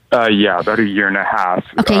 Yeah, about a year and a half.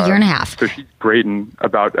 Okay, year and a half. So she's great in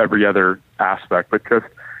about every other aspect, but just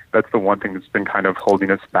that's the one thing that's been kind of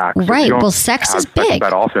holding us back. So right. Well, sex is big.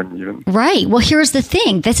 That often, even. Right. Well, here's the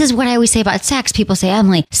thing. This is what I always say about sex. People say,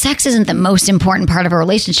 Emily, sex isn't the most important part of a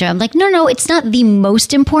relationship. I'm like, no, it's not the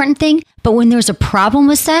most important thing. But when there's a problem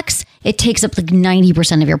with sex, it takes up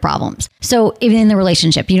 90% of your problems. So even in the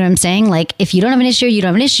relationship, you know what I'm saying? Like, if you don't have an issue, you don't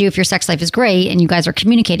have an issue if your sex life is great and you guys are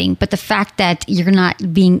communicating. But the fact that you're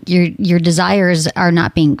not being, your desires are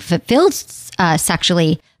not being fulfilled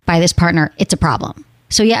sexually by this partner, it's a problem.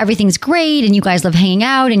 So yeah, everything's great and you guys love hanging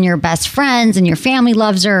out and you're best friends and your family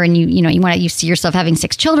loves her and you see yourself having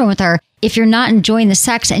 6 children with her. If you're not enjoying the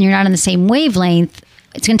sex and you're not on the same wavelength,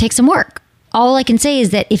 it's going to take some work. All I can say is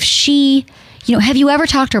that if she, have you ever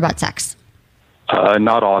talked to her about sex?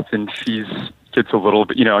 Not often. She gets a little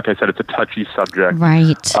bit, like I said, it's a touchy subject.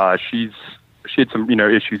 Right. She had some,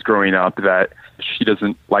 issues growing up that she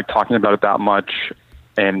doesn't like talking about it that much.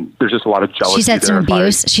 And there's just a lot of jealousy. She's had some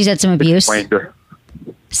abuse. She's had some abuse.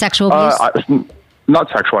 Sexual abuse? Not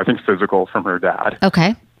sexual. I think physical from her dad.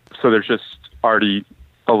 Okay. So there's just already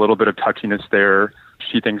a little bit of touchiness there.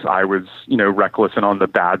 She thinks I was, reckless and on the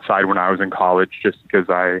bad side when I was in college just because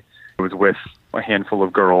I was with a handful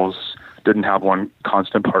of girls, didn't have one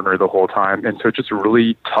constant partner the whole time. And so it's just a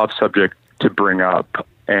really tough subject to bring up.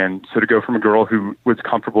 And so to go from a girl who was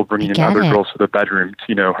comfortable bringing in other girls to the bedroom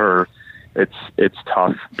to, her, it's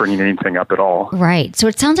tough bringing anything up at all. Right. So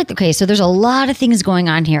it sounds like, okay, so there's a lot of things going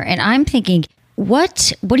on here. And I'm thinking,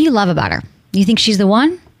 what do you love about her? You think she's the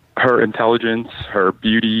one? Her intelligence, her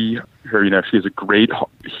beauty, her, she has a great,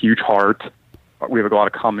 huge heart. We have a lot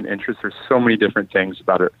of common interests. There's so many different things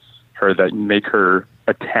about her that make her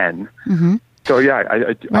a 10. Mm-hmm. So yeah,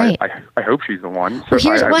 Right. I hope she's the one. Well,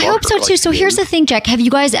 So I hope so too. So here's the thing, Jack. Have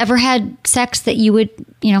you guys ever had sex that you would,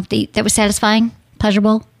 that was satisfying,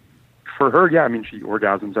 pleasurable? For her, yeah, I mean, she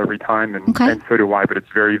orgasms every time, and so do I, but it's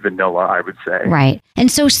very vanilla, I would say. Right.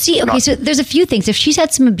 And so so there's a few things. If she's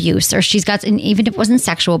had some abuse, or she's got, and even if it wasn't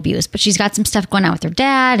sexual abuse, but she's got some stuff going on with her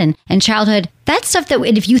dad and childhood, that's stuff that,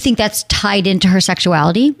 and if you think that's tied into her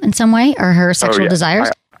sexuality in some way, or her sexual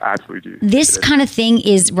desires, I absolutely do. This kind of thing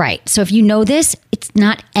is right. So if you know this, it's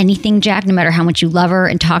not anything, Jack, no matter how much you love her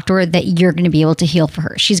and talk to her, that you're going to be able to heal for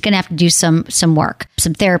her. She's going to have to do some work,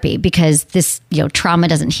 some therapy, because this, trauma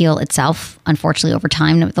doesn't heal itself, unfortunately, over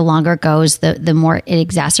time. The longer it goes, the more it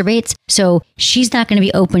exacerbates. So she's not going to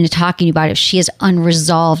be open to talking about it if she has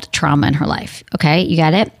unresolved trauma in her life. Okay, you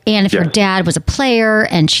got it? And if her dad was a player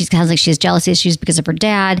and she sounds like she has jealousy issues because of her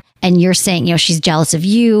dad, and you're saying, she's jealous of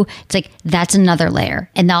you, it's like, that's another layer.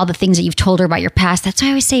 And all the things that you've told her about your past, that's why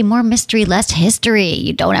I always say more mystery, less history.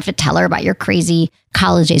 You don't have to tell her about your crazy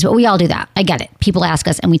college days, but we all do that. I get it. People ask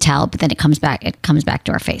us and we tell, but then it comes back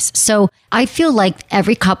to our face. So I feel like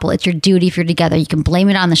every couple, it's your duty if you're together. You can blame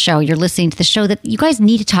it on the show. You're listening to the show, that you guys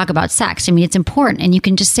need to talk about sex. I mean, it's important. And you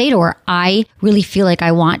can just say to her, I really feel like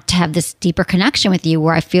I want to have this deeper connection with you,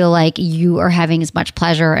 where I feel like you are having as much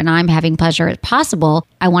pleasure and I'm having pleasure as possible.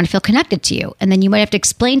 I want to feel connected to you. And then you might have to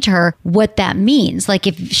explain to her what that means. Like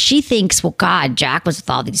if she thinks, well, God, Jack was with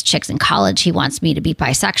all these chicks in college. He wants me to be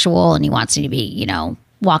bisexual and he wants me to be,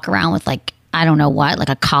 walk around with like, I don't know what, like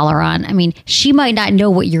a collar on. I mean, she might not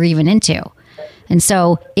know what you're even into. And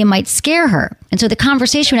so it might scare her. And so the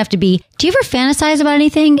conversation would have to be, do you ever fantasize about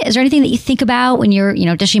anything? Is there anything that you think about when you're,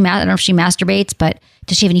 does she, I don't know if she masturbates, but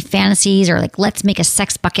does she have any fantasies, or like, let's make a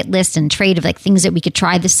sex bucket list and trade of like things that we could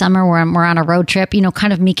try this summer where we're on a road trip,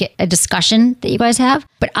 kind of make it a discussion that you guys have.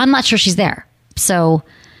 But I'm not sure she's there. So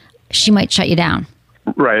she might shut you down.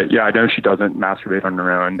 Right. Yeah, I know she doesn't masturbate on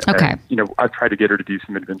her own. Okay. And, I've tried to get her to do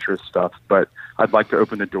some adventurous stuff, but I'd like to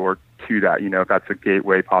open the door to that. If that's a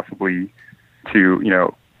gateway possibly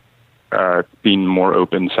to, being more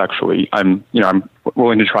open sexually. I'm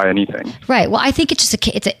willing to try anything. Right. Well, I think it's just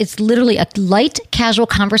it's literally a light, casual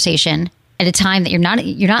conversation at a time that you're not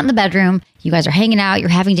in the bedroom. You guys are hanging out, you're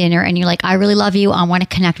having dinner, and you're like, I really love you. I want to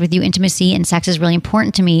connect with you. Intimacy and sex is really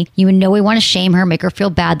important to me. You in no way want to shame her, make her feel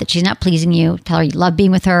bad that she's not pleasing you. Tell her you love being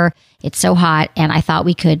with her. It's so hot. And I thought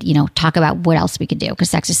we could, talk about what else we could do, because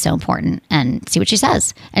sex is so important, and see what she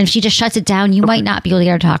says. And if she just shuts it down, you might not be able to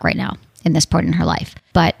get her to talk right now in this point in her life.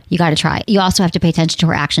 But you got to try. You also have to pay attention to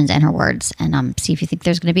her actions and her words, and see if you think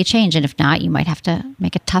there's going to be a change. And if not, you might have to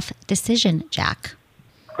make a tough decision, Jack.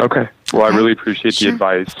 Okay. Well, I really appreciate the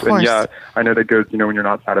advice. And yeah, I know that goes, when you're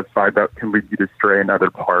not satisfied, that can lead you to stray in other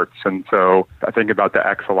parts. And so I think about the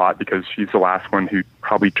ex a lot, because she's the last one who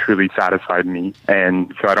probably truly satisfied me.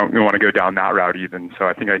 And so I don't want to go down that route even. So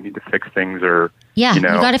I think I need to fix things, or, yeah, you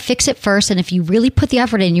got to fix it first. And if you really put the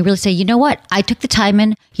effort in, you really say, you know what, I took the time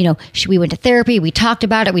in, we went to therapy, we talked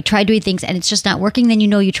about it, we tried doing things, and it's just not working, then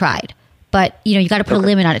you tried. But, you got to put a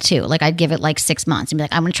limit on it too. Like I'd give it like 6 months and be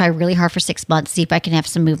like, I'm going to try really hard for 6 months, see if I can have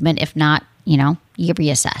some movement. If not, you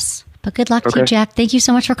reassess. But good luck to you, Jack. Thank you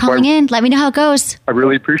so much for calling in. Let me know how it goes. I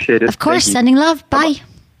really appreciate it. Of course. Sending love. Bye.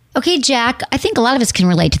 Okay, Jack, I think a lot of us can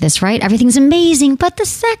relate to this, right? Everything's amazing, but the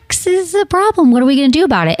sex is a problem. What are we going to do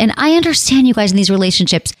about it? And I understand you guys in these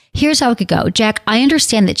relationships. Here's how it could go. Jack, I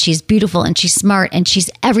understand that she's beautiful and she's smart and she's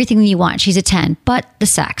everything that you want. She's a 10, but the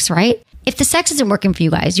sex, right? If the sex isn't working for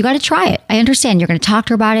you guys, you got to try it. I understand you're going to talk to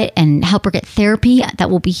her about it and help her get therapy.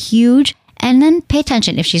 That will be huge. And then pay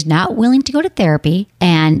attention. If she's not willing to go to therapy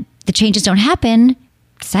and the changes don't happen,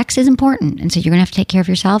 sex is important. And so you're going to have to take care of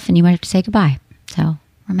yourself, and you might have to say goodbye. So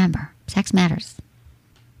remember, sex matters.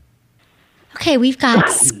 Okay, we've got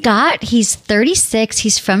Scott. He's 36.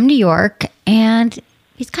 He's from New York, and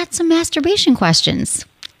he's got some masturbation questions.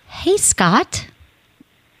 Hey, Scott.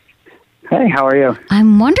 Hey, how are you?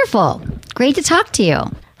 I'm wonderful. Great to talk to you.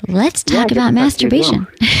 Let's talk about masturbation.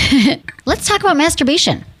 Let's talk about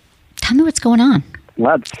masturbation. Tell me what's going on.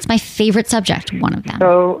 It's my favorite subject, one of them.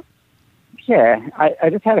 So, yeah, I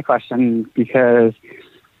just had a question, because,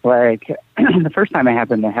 like, the first time it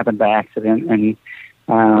happened by accident,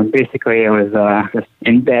 and basically it was just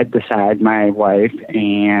in bed beside my wife,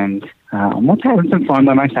 and almost having some fun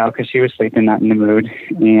by myself because she was sleeping, not in the mood.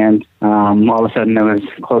 And all of a sudden it was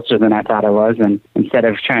closer than I thought it was. And instead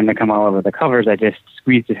of trying to come all over the covers, I just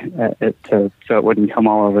squeezed it so it wouldn't come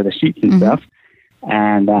all over the sheets and stuff.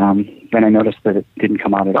 And then I noticed that it didn't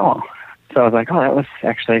come out at all. So I was like, oh, that was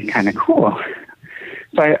actually kind of cool.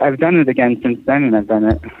 So I've done it again since then, and I've done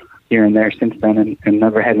it here and there since then, and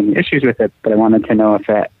never had any issues with it, but I wanted to know if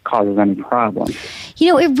that causes any problems.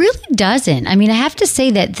 It really doesn't. I mean, I have to say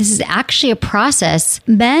that this is actually a process.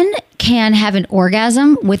 Men can have an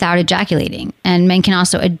orgasm without ejaculating, and men can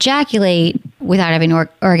also ejaculate without having an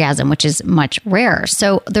orgasm, which is much rarer.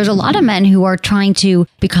 So there's a lot of men who are trying to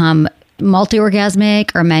become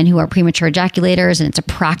multi-orgasmic, or men who are premature ejaculators, and it's a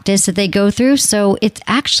practice that they go through. So it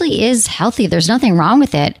actually is healthy. There's nothing wrong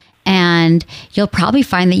with it. And you'll probably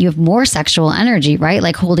find that you have more sexual energy, right?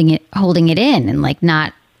 Like holding it in, and like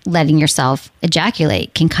not letting yourself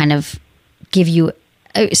ejaculate can kind of give you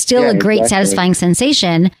a great satisfying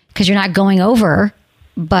sensation, because you're not going over,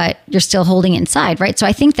 but you're still holding it inside, right? So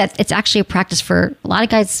I think that it's actually a practice for a lot of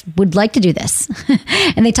guys would like to do this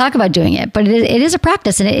and they talk about doing it, but it is a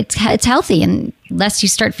practice, and it's healthy, unless you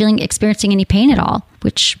start experiencing any pain at all,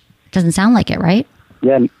 which doesn't sound like it, right?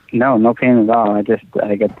 Yeah, no pain at all. I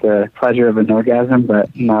get the pleasure of an orgasm,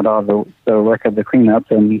 but not all the work of the cleanup.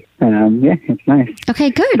 And it's nice. Okay,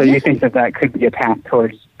 good. So you think that could be a path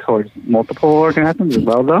towards multiple orgasms as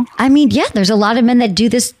well, though? I mean, yeah, there's a lot of men that do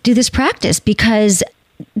this practice because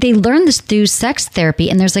they learn this through sex therapy,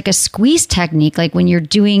 and there's like a squeeze technique, like when you're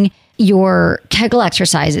doing your Kegel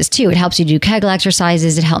exercises too. It helps you do Kegel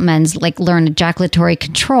exercises. It helps men like learn ejaculatory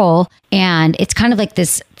control. And it's kind of like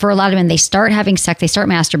this for a lot of men. They start having sex, they start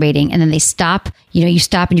masturbating, and then they stop. You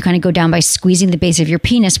stop and you kind of go down by squeezing the base of your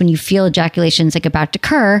penis when you feel ejaculation's like about to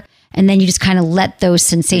occur. And then you just kind of let those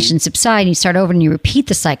sensations subside, and you start over and you repeat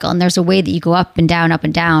the cycle. And there's a way that you go up and down,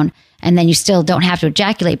 and then you still don't have to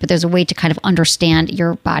ejaculate, but there's a way to kind of understand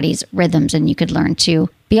your body's rhythms, and you could learn to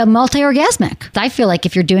be a multi-orgasmic. I feel like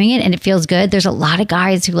if you're doing it and it feels good, there's a lot of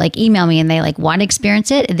guys who like email me and they like want to experience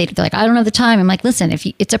it, and they're like, I don't have the time. I'm like, listen,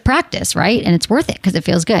 it's a practice, right? And it's worth it because it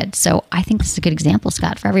feels good. So I think this is a good example,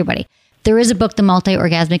 Scott, for everybody. There is a book, The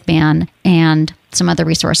Multi-Orgasmic Man, and some other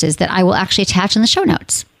resources that I will actually attach in the show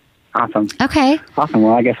notes. Awesome. Okay. Awesome.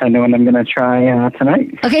 Well, I guess I know what I'm going to try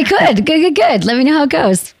tonight. Okay, good. Let me know how it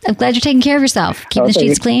goes. I'm glad you're taking care of yourself, keeping the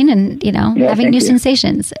sheets clean, and, having new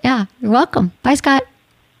sensations. Yeah, you're welcome. Bye, Scott.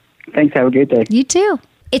 Thanks. Have a great day. You too.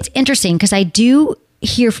 It's interesting because I do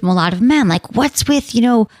hear from a lot of men, like, what's with,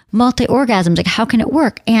 multi-orgasms? Like, how can it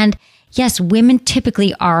work? And yes, women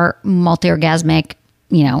typically are multi-orgasmic,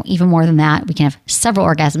 even more than that. We can have several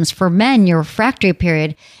orgasms. For men, your refractory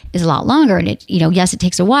period is a lot longer. And yes, it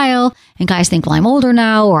takes a while. And guys think, well, I'm older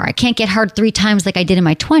now, or I can't get hard 3 times like I did in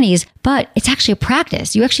my 20s. But it's actually a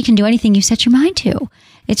practice. You actually can do anything you set your mind to.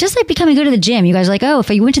 It's just like becoming good at the gym. You guys are like, oh, if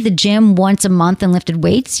you went to the gym once a month and lifted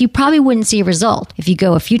weights, you probably wouldn't see a result. If you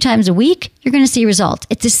go a few times a week, you're going to see results.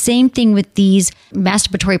 It's the same thing with these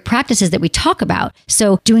masturbatory practices that we talk about.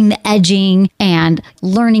 So doing the edging and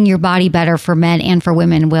learning your body better for men and for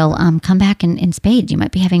women will come back in spades. You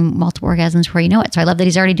might be having multiple orgasms before you know it. So I love that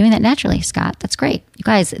he's already doing that naturally, Scott. That's great. You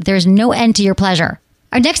guys, there's no end to your pleasure.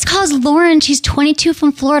 Our next call is Lauren. She's 22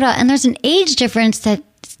 from Florida, and there's an age difference that's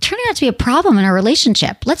turning out to be a problem in our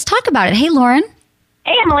relationship. Let's talk about it. Hey, Lauren.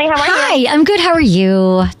 Hey, Emily. How are you? Hi, I'm good. How are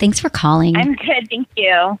you? Thanks for calling. I'm good. Thank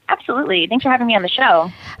you. Absolutely. Thanks for having me on the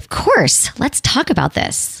show. Of course. Let's talk about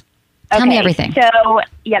this. Tell me everything. So,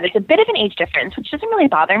 there's a bit of an age difference, which doesn't really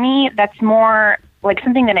bother me. That's more like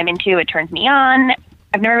something that I'm into. It turns me on.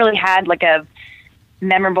 I've never really had like a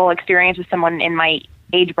memorable experience with someone in my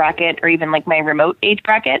age bracket, or even like my remote age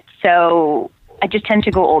bracket. So I just tend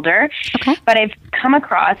to go older. Okay. But I've come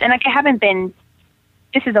across, and like I haven't been,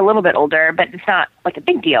 this is a little bit older, but it's not like a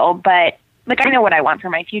big deal. But like I know what I want for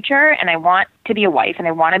my future, and I want to be a wife, and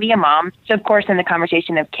I want to be a mom. So of course, then the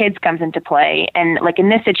conversation of kids comes into play. And like in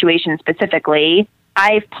this situation specifically,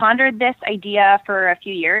 I've pondered this idea for a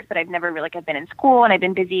few years, but I've never really, I've been in school and I've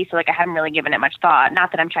been busy. So like I haven't really given it much thought.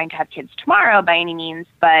 Not that I'm trying to have kids tomorrow by any means,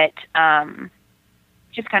 but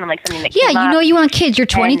just kind of like something that came up. You want kids. You're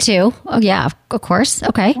 22. Oh, yeah, of course.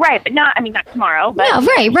 Okay. Right, but not tomorrow. But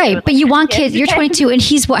right. But you want kids. You're 22, and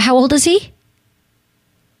he's what? How old is he?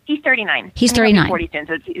 He's 39. He's 39. He's 40 soon,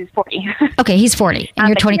 so he's 40. Okay, he's 40, and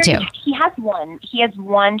you're 22. He has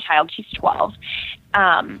one child. She's 12.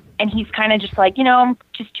 And he's kind of just like, I'm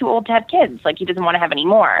just too old to have kids. Like, he doesn't want to have any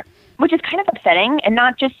more, which is kind of upsetting, and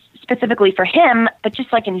not just specifically for him, but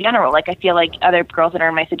just like in general. Like, I feel like other girls that are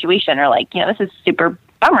in my situation are like, this is super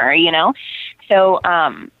bummer, So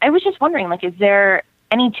I was just wondering, like, is there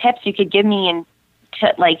any tips you could give me and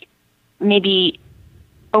to like maybe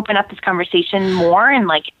open up this conversation more and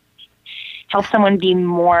like help someone be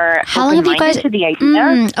more open-minded to the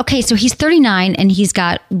idea? Okay, so he's 39 and he's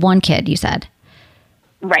got one kid, you said.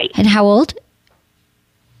 Right. And how old?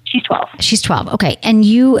 She's 12. She's 12. Okay. And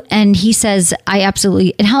he says,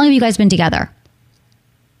 and how long have you guys been together?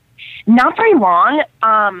 Not very long,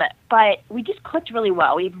 but we just clicked really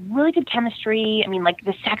well. We have really good chemistry. I mean, like,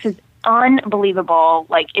 the sex is unbelievable.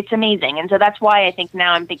 Like, it's amazing. And so that's why I think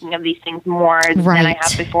now I'm thinking of these things more than I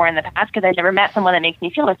have before in the past, because I've never met someone that makes me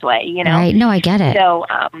feel this way, you know? Right. No, I get it. So,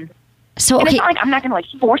 so and okay. it's not like I'm not going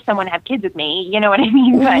to force someone to have kids with me, you know what I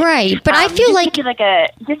mean? But, right. But I feel like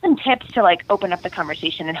just some tips to open up the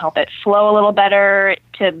conversation and help it flow a little better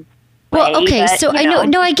to. Well, okay. But, so I know,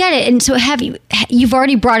 no, I get it. And so you've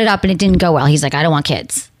already brought it up and it didn't go well. He's like, I don't want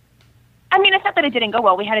kids. I mean, it's not that it didn't go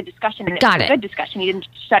well. We had a discussion, and it was a good discussion. He didn't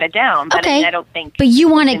shut it down. But okay. I mean, I don't think. But you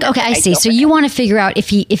want to. Okay, I see. So you want to figure out if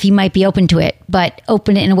he might be open to it, but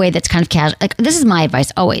open it in a way that's kind of casual. Like, this is my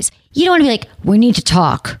advice always. You don't want to be like, we need to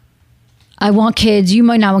talk. I want kids. You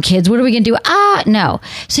might not want kids. What are we going to do? No.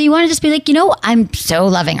 So you want to just be like, I'm so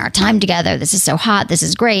loving our time together. This is so hot. This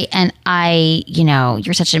is great. And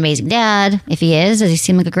you're such an amazing dad. If he is, does he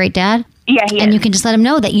seem like a great dad? Yeah, he is. And you can just let him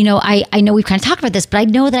know that, I know we've kind of talked about this, but I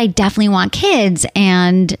know that I definitely want kids.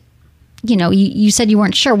 And, you said you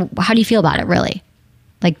weren't sure. How do you feel about it, really?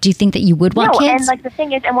 Like, do you think that you would want kids? And the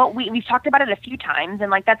thing is, and what we've talked about it a few times,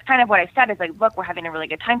 and that's kind of what I said is look, we're having a really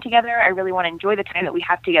good time together. I really want to enjoy the time that we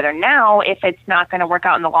have together now. If it's not going to work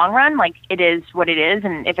out in the long run, it is what it is,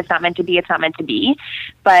 and if it's not meant to be, it's not meant to be.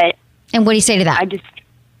 But and what do you say to that?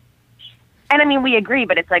 I mean, we agree,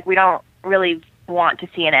 but it's we don't really want to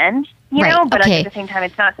see an end, you know. But at the same time,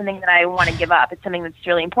 it's not something that I want to give up. It's something that's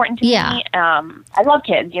really important to me. I love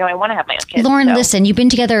kids. I want to have my own kids. Lauren, listen, you've been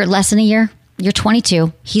together less than a year. You're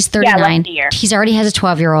 22. He's 39. Yeah, less than a year. He's already has a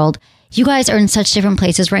 12-year-old. You guys are in such different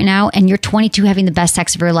places right now, and you're 22 having the best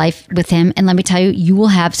sex of your life with him. And let me tell you, you will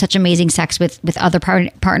have such amazing sex with other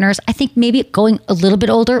partners. I think maybe going a little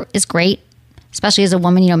bit older is great, especially as a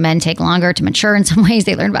woman. Men take longer to mature in some ways.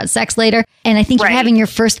 They learn about sex later. And I think you're having your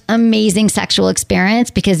first amazing sexual experience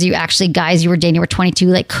because guys you were dating were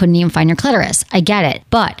 22, couldn't even find your clitoris. I get it.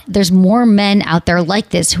 But there's more men out there like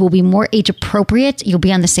this who will be more age appropriate. You'll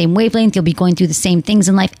be on the same wavelength. You'll be going through the same things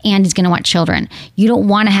in life, and he's going to want children. You don't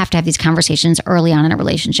want to have these conversations early on in a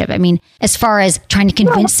relationship. I mean, as far as trying to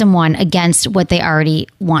convince someone against what they already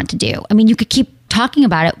want to do. I mean, you could keep talking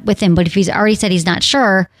about it with him, but if he's already said he's not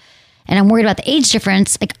sure, and I'm worried about the age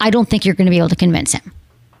difference, I don't think you're going to be able to convince him.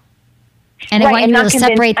 And I want you to be able to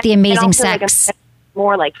separate the amazing sex.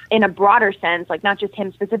 More in a broader sense, not just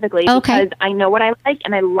him specifically, because I know what I like,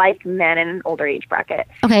 and I like men in an older age bracket.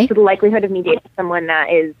 Okay. So the likelihood of me dating someone that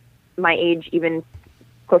is my age, even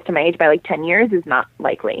close to my age by 10 years, is not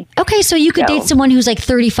likely. Okay, so you could date someone who's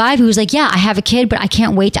 35, who's yeah, I have a kid, but I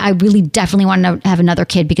can't wait. I really definitely want to have another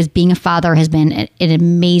kid because being a father has been an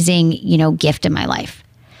amazing, gift in my life.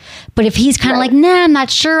 But if he's kind of nah, I'm not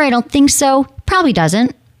sure, I don't think so, probably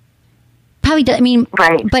doesn't. Probably does. I mean,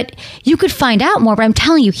 but you could find out more. But I'm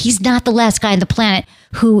telling you, he's not the last guy on the planet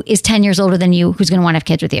who is 10 years older than you who's going to want to have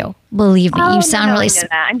kids with you. Believe me, you sound really. I know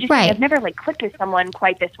that. I'm just saying, I've never clicked with someone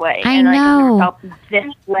quite this way. I know. I've never felt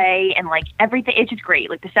this way, and everything. It's just great.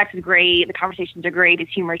 The sex is great. The conversations are great. His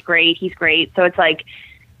humor is great. He's great. So it's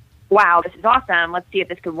wow, this is awesome. Let's see if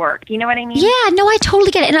this could work. Do you know what I mean? Yeah, no, I totally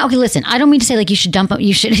get it. And okay, listen, I don't mean to say you should dump him.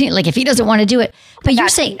 You should if he doesn't want to do it. But you're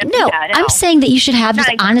saying no. I'm saying that you should have just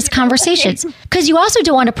honest conversations because you also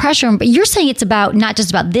don't want to pressure him. But you're saying it's about not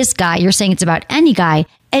just about this guy. You're saying it's about any guy.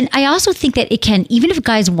 And I also think that it can, even if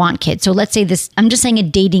guys want kids. So let's say this. I'm just saying in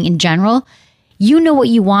dating in general. You know what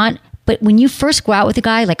you want. But when you first go out with a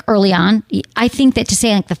guy, early on, I think that to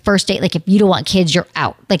say the first date, if you don't want kids, you're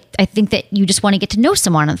out. I think that you just want to get to know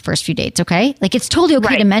someone on the first few dates, okay? It's totally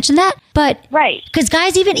okay to mention that. But, because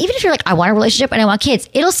guys, even if you're I want a relationship and I want kids,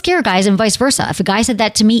 it'll scare guys and vice versa. If a guy said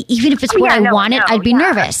that to me, even if it's what I wanted, I'd be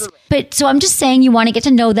nervous. Absolutely. But so I'm just saying you want to get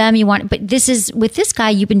to know them. But this is, with this guy,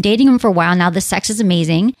 you've been dating him for a while now. The sex is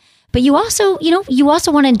amazing. But you also, you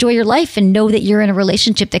also want to enjoy your life and know that you're in a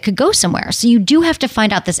relationship that could go somewhere. So you do have to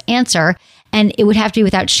find out this answer, and it would have to be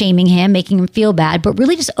without shaming him, making him feel bad, but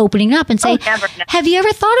really just opening up and say, have you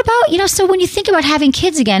ever thought about, so when you think about having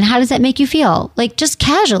kids again, how does that make you feel? Just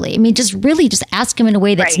casually. I mean, just really just ask him in a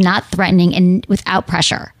way that's not threatening and without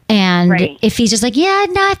pressure. And if he's just yeah,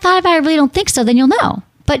 no, I thought about it, I really don't think so, then you'll know.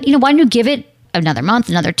 But, why don't you give it another month,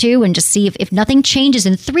 another 2, and just see if nothing changes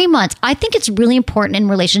in 3 months. I think it's really important in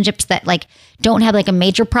relationships that don't have a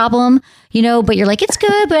major problem, but you're it's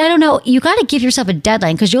good, but I don't know. You got to give yourself a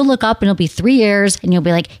deadline because you'll look up and it'll be 3 years and you'll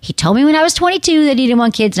be he told me when I was 22 that he didn't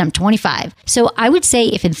want kids and I'm 25. So I would say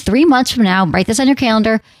if in 3 months from now, write this on your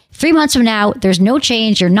calendar, 3 months from now, there's no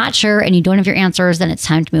change, you're not sure, and you don't have your answers, then it's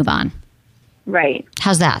time to move on. Right.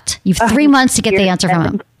 How's that? You've 3 months to get the answer from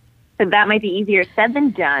him. So that might be easier said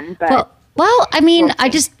than done, but... Well, I mean, I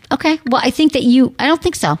think that I don't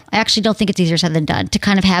think so. I actually don't think it's easier said than done to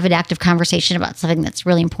kind of have an active conversation about something that's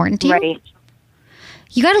really important to you. Right.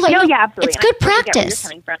 You got to learn. No, yeah, absolutely. It's good practice.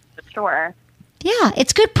 Sure. Yeah,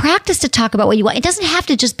 it's good practice to talk about what you want. It doesn't have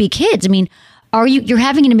to just be kids. I mean, you're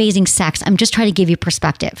having an amazing sex. I'm just trying to give you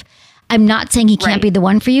perspective. I'm not saying he can't be the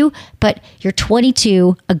one for you, but you're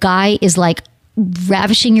 22. A guy is like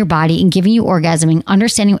ravishing your body and giving you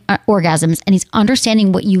understanding orgasms, and he's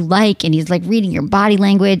understanding what you like, and he's like reading your body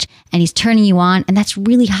language, and he's turning you on. And that's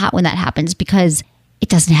really hot when that happens, because it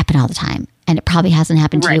doesn't happen all the time, and it probably hasn't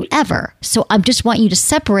happened to you ever. So I just want you to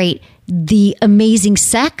separate the amazing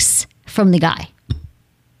sex from the guy.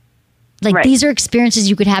 Like these are experiences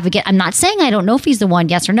you could have again. I'm not saying I don't know if he's the one,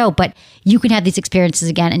 yes or no, but you can have these experiences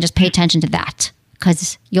again, and just pay attention to that,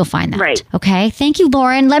 because you'll find that. Right. Okay. Thank you,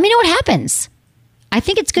 Lauren. Let me know what happens. I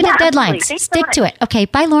think it's good at deadlines. Stick to it. Okay.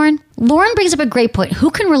 Bye, Lauren. Lauren brings up a great point. Who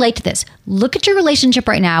can relate to this? Look at your relationship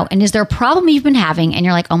right now. And is there a problem you've been having? And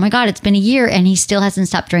you're like, oh my God, it's been a year and he still hasn't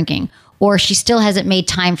stopped drinking. Or she still hasn't made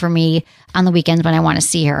time for me on the weekends when I want to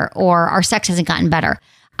see her. Or our sex hasn't gotten better.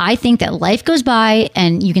 I think that life goes by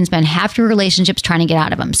and you can spend half your relationships trying to get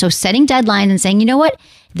out of them. So setting deadlines and saying, you know what?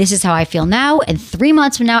 This is how I feel now. And 3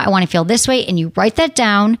 months from now, I want to feel this way. And you write that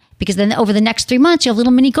down, because then over the next 3 months, you have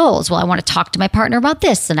little mini goals. Well, I want to talk to my partner about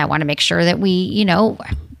this. And I want to make sure that we,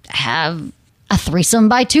 have a threesome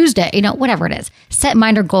by Tuesday, whatever it is. Set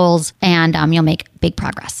minor goals and you'll make big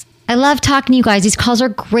progress. I love talking to you guys. These calls are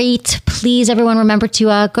great. Please, everyone, remember to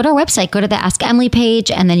go to our website, go to the Ask Emily page,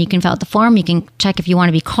 and then you can fill out the form. You can check if you want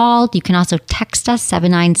to be called. You can also text us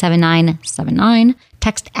 797979.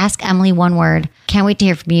 Text Ask Emily, one word. Can't wait to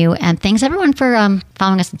hear from you. And thanks, everyone, for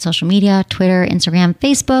following us on social media, Twitter, Instagram,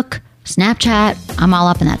 Facebook, Snapchat. I'm all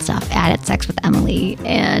up in that stuff. At Sex with Emily.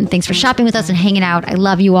 And thanks for shopping with us and hanging out. I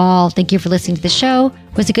love you all. Thank you for listening to the show.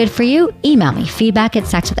 Was it good for you? Email me,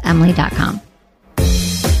 feedback@sexwithemily.com.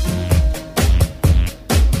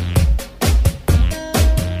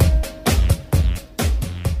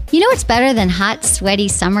 You know what's better than hot, sweaty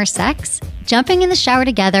summer sex? Jumping in the shower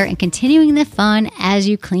together and continuing the fun as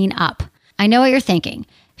you clean up. I know what you're thinking.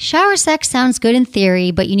 Shower sex sounds good in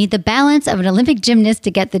theory, but you need the balance of an Olympic gymnast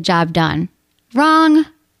to get the job done. Wrong.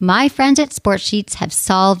 My friends at Sport Sheets have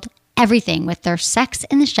solved everything with their Sex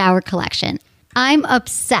in the Shower collection. I'm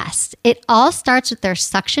obsessed. It all starts with their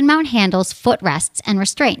suction mount handles, footrests, and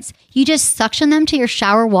restraints. You just suction them to your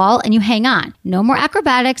shower wall and you hang on. No more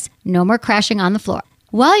acrobatics, no more crashing on the floor.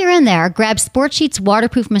 While you're in there, grab Sport Sheets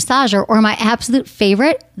waterproof massager, or my absolute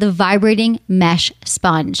favorite, the vibrating mesh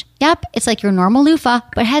sponge. Yep, it's like your normal loofah,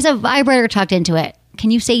 but has a vibrator tucked into it.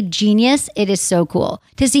 Can you say genius? It is so cool.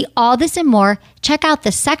 To see all this and more, check out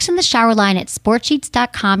the Sex in the Shower line at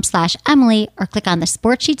sportsheets.com/Emily, or click on the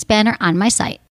Sport Sheets banner on my site.